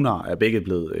Lunar er begge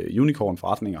blevet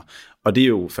unicorn-forretninger, og det er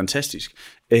jo fantastisk.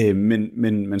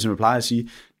 Men som jeg plejer at sige,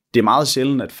 det er meget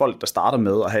sjældent, at folk, der starter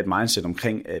med at have et mindset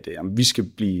omkring, at vi skal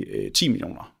blive 10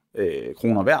 millioner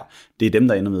kroner værd, det er dem,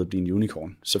 der ender med at blive en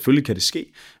unicorn. Selvfølgelig kan det ske,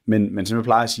 men som jeg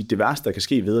plejer at sige, det værste, der kan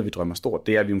ske ved, at vi drømmer stort,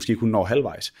 det er, at vi måske kun når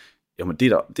halvvejs. Jamen,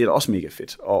 det er da også mega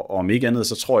fedt. Og om ikke andet,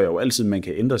 så tror jeg jo altid, man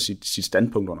kan ændre sit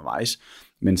standpunkt undervejs.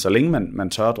 Men så længe man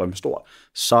tør at drømme stort,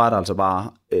 så er der altså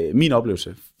bare min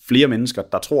oplevelse flere mennesker,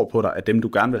 der tror på dig, at dem, du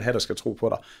gerne vil have, der skal tro på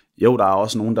dig. Jo, der er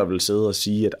også nogen, der vil sidde og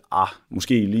sige, at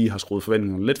måske I lige har skruet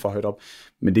forventningerne lidt for højt op,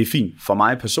 men det er fint. For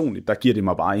mig personligt, der giver det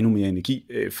mig bare endnu mere energi,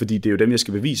 fordi det er jo dem, jeg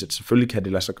skal bevise, at selvfølgelig kan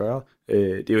det lade sig gøre.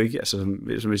 Det er jo ikke, altså,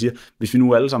 som jeg siger, hvis vi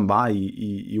nu alle sammen var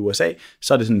i USA,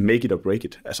 så er det sådan make it or break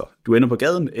it. Altså, du ender på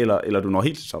gaden, eller du når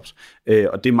helt til tops.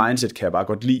 Og det mindset kan jeg bare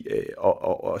godt lide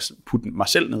at putte mig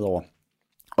selv ned over.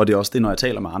 Og det er også det, når jeg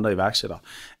taler med andre iværksættere,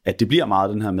 at det bliver meget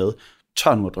den her med,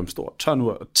 tør nu at drømme stort, tør nu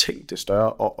at tænke det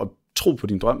større, og tro på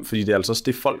din drøm, fordi det er altså også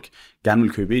det, folk gerne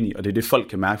vil købe ind i, og det er det, folk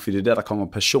kan mærke, fordi det er der kommer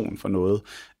passion for noget,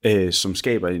 som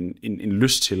skaber en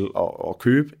lyst til at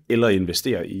købe eller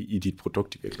investere i dit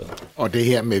produkt i virkeligheden. Og det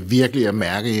her med virkelig at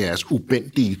mærke jeres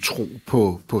ubændige tro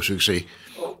på succes,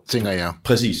 tænker jeg.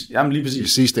 Præcis, jamen lige præcis. I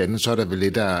sidste ende, så er der vel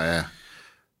lidt af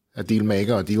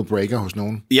dealmaker og dealbreaker hos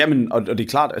nogen. Jamen, og det er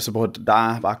klart, altså, der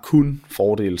er bare kun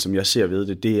fordele, som jeg ser ved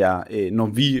det. Det er, når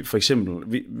vi for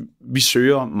eksempel, vi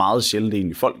søger meget sjældent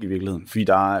egentlig folk i virkeligheden, fordi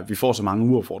vi får så mange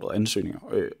uopfordrede ansøgninger.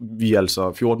 Vi er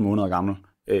altså 14 måneder gamle.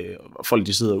 Folk,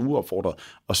 de sidder uopfordret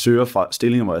og søger fra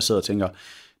stillinger, hvor jeg sidder og tænker,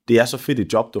 det er så fedt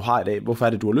et job, du har i dag. Hvorfor er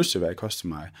det, du har lyst til at være i Custom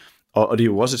mig? Og det er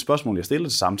jo også et spørgsmål, jeg stiller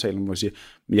til samtalen, hvor jeg siger,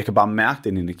 men jeg kan bare mærke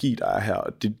den energi, der er her,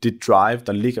 og det drive,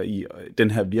 der ligger i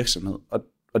den her virksomhed.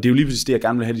 Og det er jo lige præcis det, jeg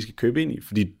gerne vil have, de skal købe ind i,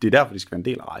 fordi det er derfor, de skal være en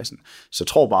del af rejsen. Så jeg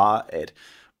tror bare, at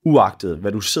uagtet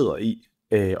hvad du sidder i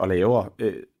og laver,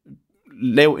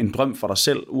 lav en drøm for dig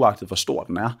selv, uagtet hvor stor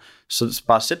den er, så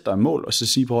bare sæt dig et mål, og så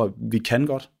sige på, at vi kan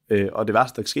godt. Og det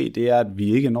værste, der kan ske, det er, at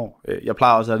vi ikke når. Jeg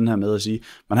plejer også at have den her med at sige,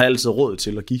 man har altid råd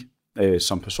til at give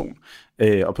som person.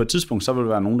 Og på et tidspunkt, så vil der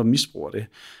være nogen, der misbruger det.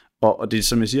 Og det er,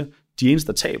 som jeg siger, de eneste,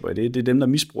 der taber i det er dem, der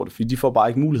misbruger det, fordi de får bare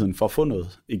ikke muligheden for at få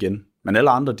noget igen. Men alle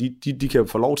andre, de kan jo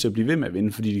få lov til at blive ved med at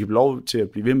vinde, fordi de kan få lov til at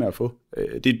blive ved med at få.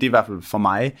 Det er i hvert fald for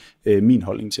mig min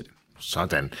holdning til det.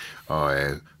 Sådan. Og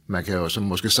man kan jo så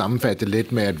måske sammenfatte det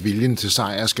lidt med, at viljen til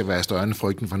sejr skal være større end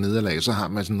frygten for nederlag. Så har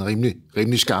man sådan en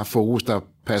rimelig skarp fokus, der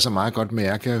passer meget godt med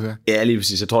jer, kan jeg høre. Ja, lige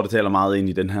præcis. Jeg tror, det taler meget ind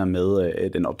i den her med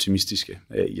den optimistiske,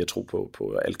 jeg tror på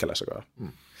at alt kan lade sig gøre.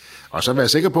 Og så være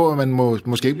sikker på, at man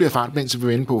måske ikke bliver fartblind, til vi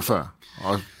var inde på før.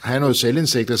 Og have noget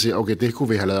selvindsigt og sige, okay, det kunne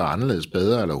vi have lavet anderledes,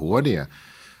 bedre eller hurtigere.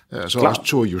 Så klar. Også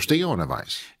tog justere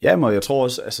undervejs. Ja, men jeg tror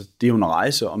også, altså det er jo en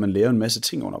rejse, og man lærer en masse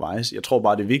ting undervejs. Jeg tror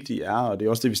bare, det vigtige er, og det er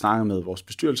også det, vi snakker med vores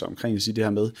bestyrelse omkring, at sige det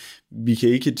her med, vi kan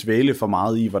ikke dvæle for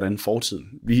meget i, hvordan fortiden.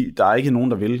 Der er ikke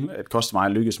nogen, der vil, at Custom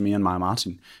mig lykkes mere end mig og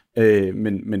Martin.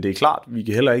 Men det er klart, vi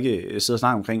kan heller ikke sidde og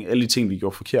snakke omkring alle de ting, vi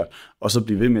gjorde forkert, og så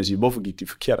blive ved med at sige, hvorfor gik de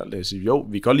forkert? Og sige, jo,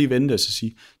 vi kan godt lige vente og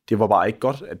sige, det var bare ikke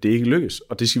godt, at det ikke lykkes,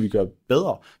 og det skal vi gøre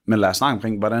bedre. Men lad os snakke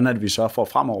omkring, hvordan er det, vi sørger for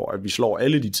fremover, at vi slår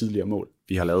alle de tidligere mål,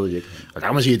 vi har lavet i virkeligheden. Og der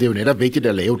kan man sige, at det er jo netop vigtigt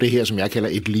at lave det her, som jeg kalder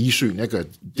et ligesyn.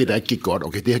 Det, der ikke gik godt,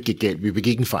 okay, det her gik galt, vi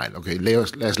begik en fejl, okay, lad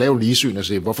os lave ligesyn og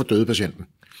se, hvorfor døde patienten?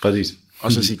 Præcis.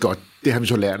 Og så sige, godt, det har vi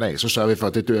så lært af, så sørger vi for,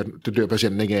 at det dør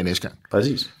patienten ikke af næste gang.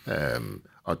 Præcis.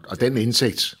 Og den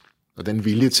indsigt og den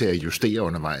vilje til at justere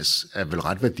undervejs er vel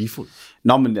ret værdifuld.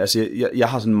 Nå, men altså, jeg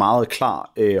har sådan en meget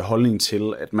klar holdning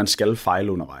til, at man skal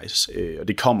fejle undervejs. Og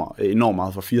det kommer enormt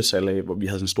meget fra 80'erne af, hvor vi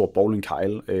havde sådan en stor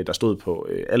bowlingkejle, der stod på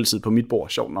altid på mit bord,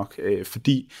 sjovt nok,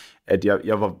 fordi at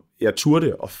jeg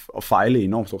turde at fejle i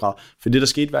enormt stor grad. For det, der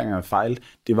skete hver gang jeg fejlede,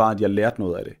 det var, at jeg lærte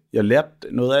noget af det. Jeg lærte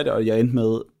noget af det, og jeg endte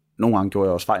med, nogle gange gjorde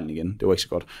jeg også fejlen igen, det var ikke så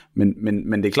godt.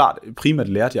 Men det er klart, primært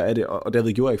lærte jeg af det, og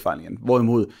derved gjorde jeg ikke fejlen igen.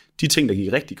 Hvorimod de ting, der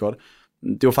gik rigtig godt,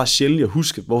 det var faktisk sjældent, jeg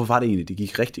huskede, hvorfor var det egentlig, det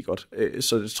gik rigtig godt.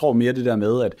 Så jeg tror mere det der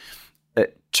med, at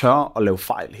tør at lave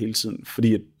fejl hele tiden,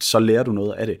 fordi så lærer du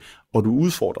noget af det, og du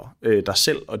udfordrer dig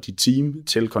selv og dit team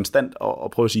til konstant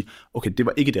at prøve at sige, okay, det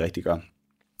var ikke det rigtige gør.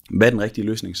 Hvad er den rigtige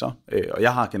løsning så? Og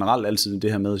jeg har generelt altid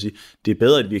det her med at sige, det er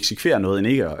bedre, at vi eksekverer noget, end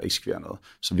ikke at eksekvere noget.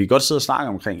 Så vi kan godt sidde og snakke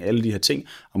omkring alle de her ting,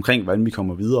 omkring hvordan vi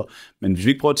kommer videre, men hvis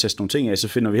vi ikke prøver at teste nogle ting af, så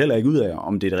finder vi heller ikke ud af,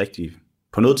 om det er det rigtige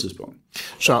på noget tidspunkt.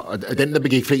 Så den, der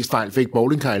begik flest fejl, fik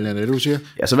bowlingkejlen, er det, du siger?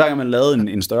 Ja, så hver gang man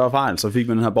lavede en større fejl, så fik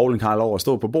man den her bowlingkejle over at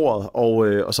stå på bordet,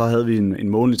 og så havde vi en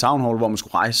månedlig town hall, hvor man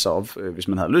skulle rejse sig op, hvis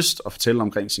man havde lyst, og fortælle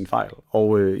omkring sin fejl.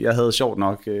 Og jeg havde sjovt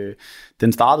nok,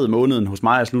 den startede måneden hos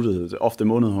mig, og sluttede ofte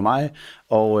måneden hos mig,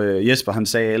 og Jesper han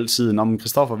sagde altid, nå, men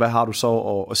Christoffer, hvad har du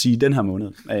så at sige den her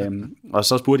måned? Og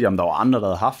så spurgte jeg, om der var andre, der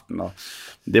havde haft den, og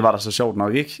det var der så sjovt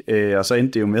nok ikke. Og så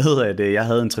endte det jo med, at jeg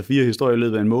havde en 3-4 historier i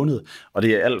løbet af en måned. Og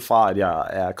det er alt fra, at jeg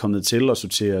er kommet til at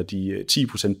sortere de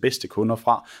 10% bedste kunder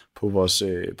fra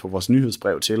på vores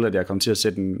nyhedsbrev til, at jeg kom til at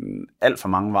sætte alt for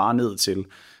mange varer ned til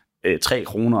 3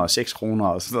 kroner og 6 kroner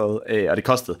og sådan noget. Og det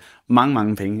kostede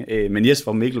mange penge. Men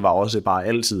Jesper og Mikkel var også bare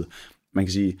altid, man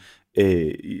kan sige,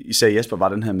 især Jesper var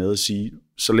den her med at sige,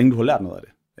 så længe du har lært noget af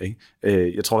det,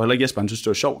 Ikke? Jeg tror heller ikke, Jesper han synes, det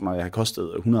var sjovt, når jeg har kostet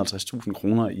 150.000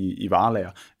 kroner i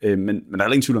varelager. Men der er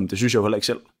ingen tvivl om, det synes jeg jo heller ikke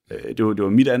selv. Det var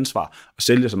mit ansvar at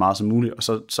sælge så meget som muligt, og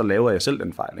så laver jeg selv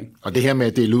den fejl. Ikke? Og det her med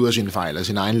at dele ud af sine fejl, og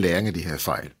sin egen læring af de her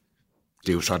fejl, det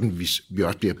er jo sådan, vi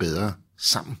også bliver bedre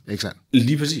sammen, ikke sandt?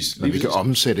 Lige præcis. Når vi kan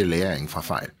omsætte læring fra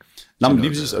fejl. Nå, men lige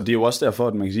præcis, og det er jo også derfor,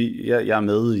 at man kan sige, jeg er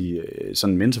med i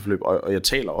sådan en mentorforløb, og jeg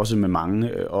taler også med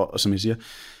mange, og som jeg siger,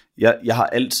 jeg har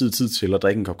altid tid til at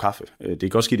drikke en kop kaffe. Det kan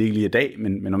godt ske, det ikke lige i dag,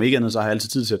 men om ikke andet, så har jeg altid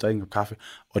tid til at drikke en kop kaffe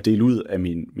og dele ud af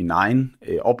min egen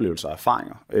oplevelser og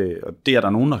erfaringer. Og det er der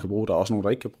nogen, der kan bruge, der er også nogen, der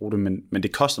ikke kan bruge det, men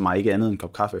det koster mig ikke andet end en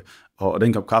kop kaffe. Og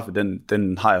den kop kaffe,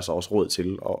 den har jeg så også råd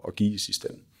til at give i sidste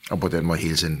ende. Og på den måde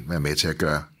hele tiden være med til at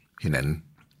gøre hinanden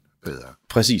bedre.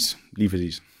 Præcis, lige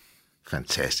præcis.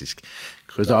 Fantastisk.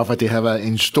 Christoffer, det har været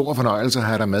en stor fornøjelse at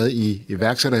have dig med i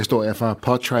iværksætterhistorier fra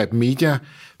PodTribe Media.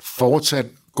 Fortsat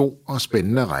god og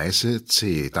spændende rejse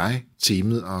til dig,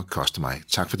 teamet og Customy.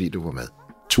 Tak fordi du var med.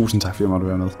 Tusind tak, fordi jeg måtte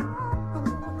være med.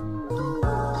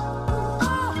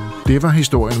 Det var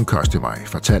historien om Customy,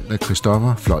 fortalt af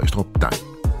Christoffer Fløjstrup Degn.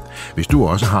 Hvis du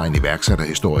også har en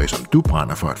iværksætterhistorie, som du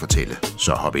brænder for at fortælle,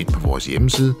 så hop ind på vores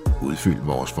hjemmeside, udfyld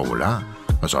vores formular,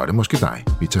 og så er det måske dig,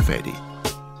 vi tager fat i.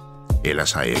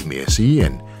 Ellers har jeg ikke mere at sige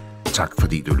end tak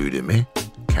fordi du lyttede med.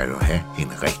 Kan du have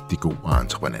en rigtig god og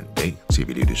entreprenant dag, til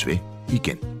vi lyttes ved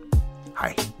igen.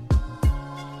 Hej.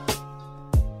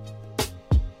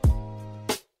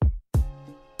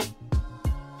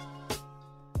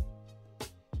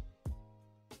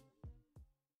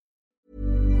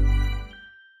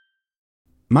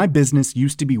 My business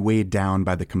used to be weighed down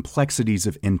by the complexities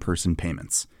of in-person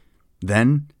payments.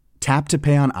 Then, Tap to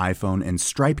Pay on iPhone and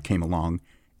Stripe came along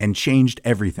and changed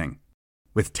everything.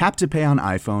 With Tap to Pay on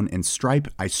iPhone and Stripe,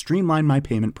 I streamlined my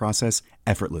payment process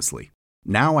effortlessly.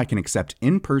 Now I can accept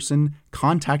in-person,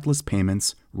 contactless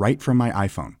payments right from my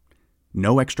iPhone.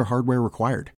 No extra hardware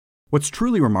required. What's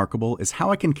truly remarkable is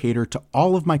how I can cater to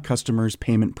all of my customers'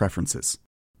 payment preferences.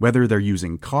 Whether they're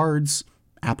using cards,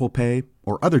 Apple Pay,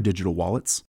 or other digital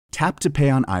wallets, Tap to Pay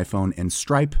on iPhone and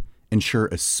Stripe ensure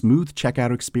a smooth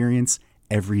checkout experience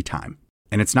every time.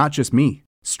 And it's not just me.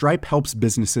 Stripe helps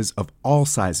businesses of all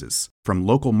sizes, from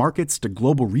local markets to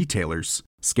global retailers,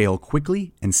 scale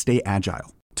quickly and stay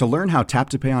agile. To learn how Tap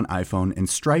to Pay on iPhone and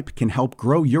Stripe can help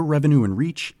grow your revenue and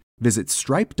reach, visit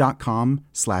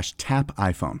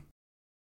stripe.com/tapiphone.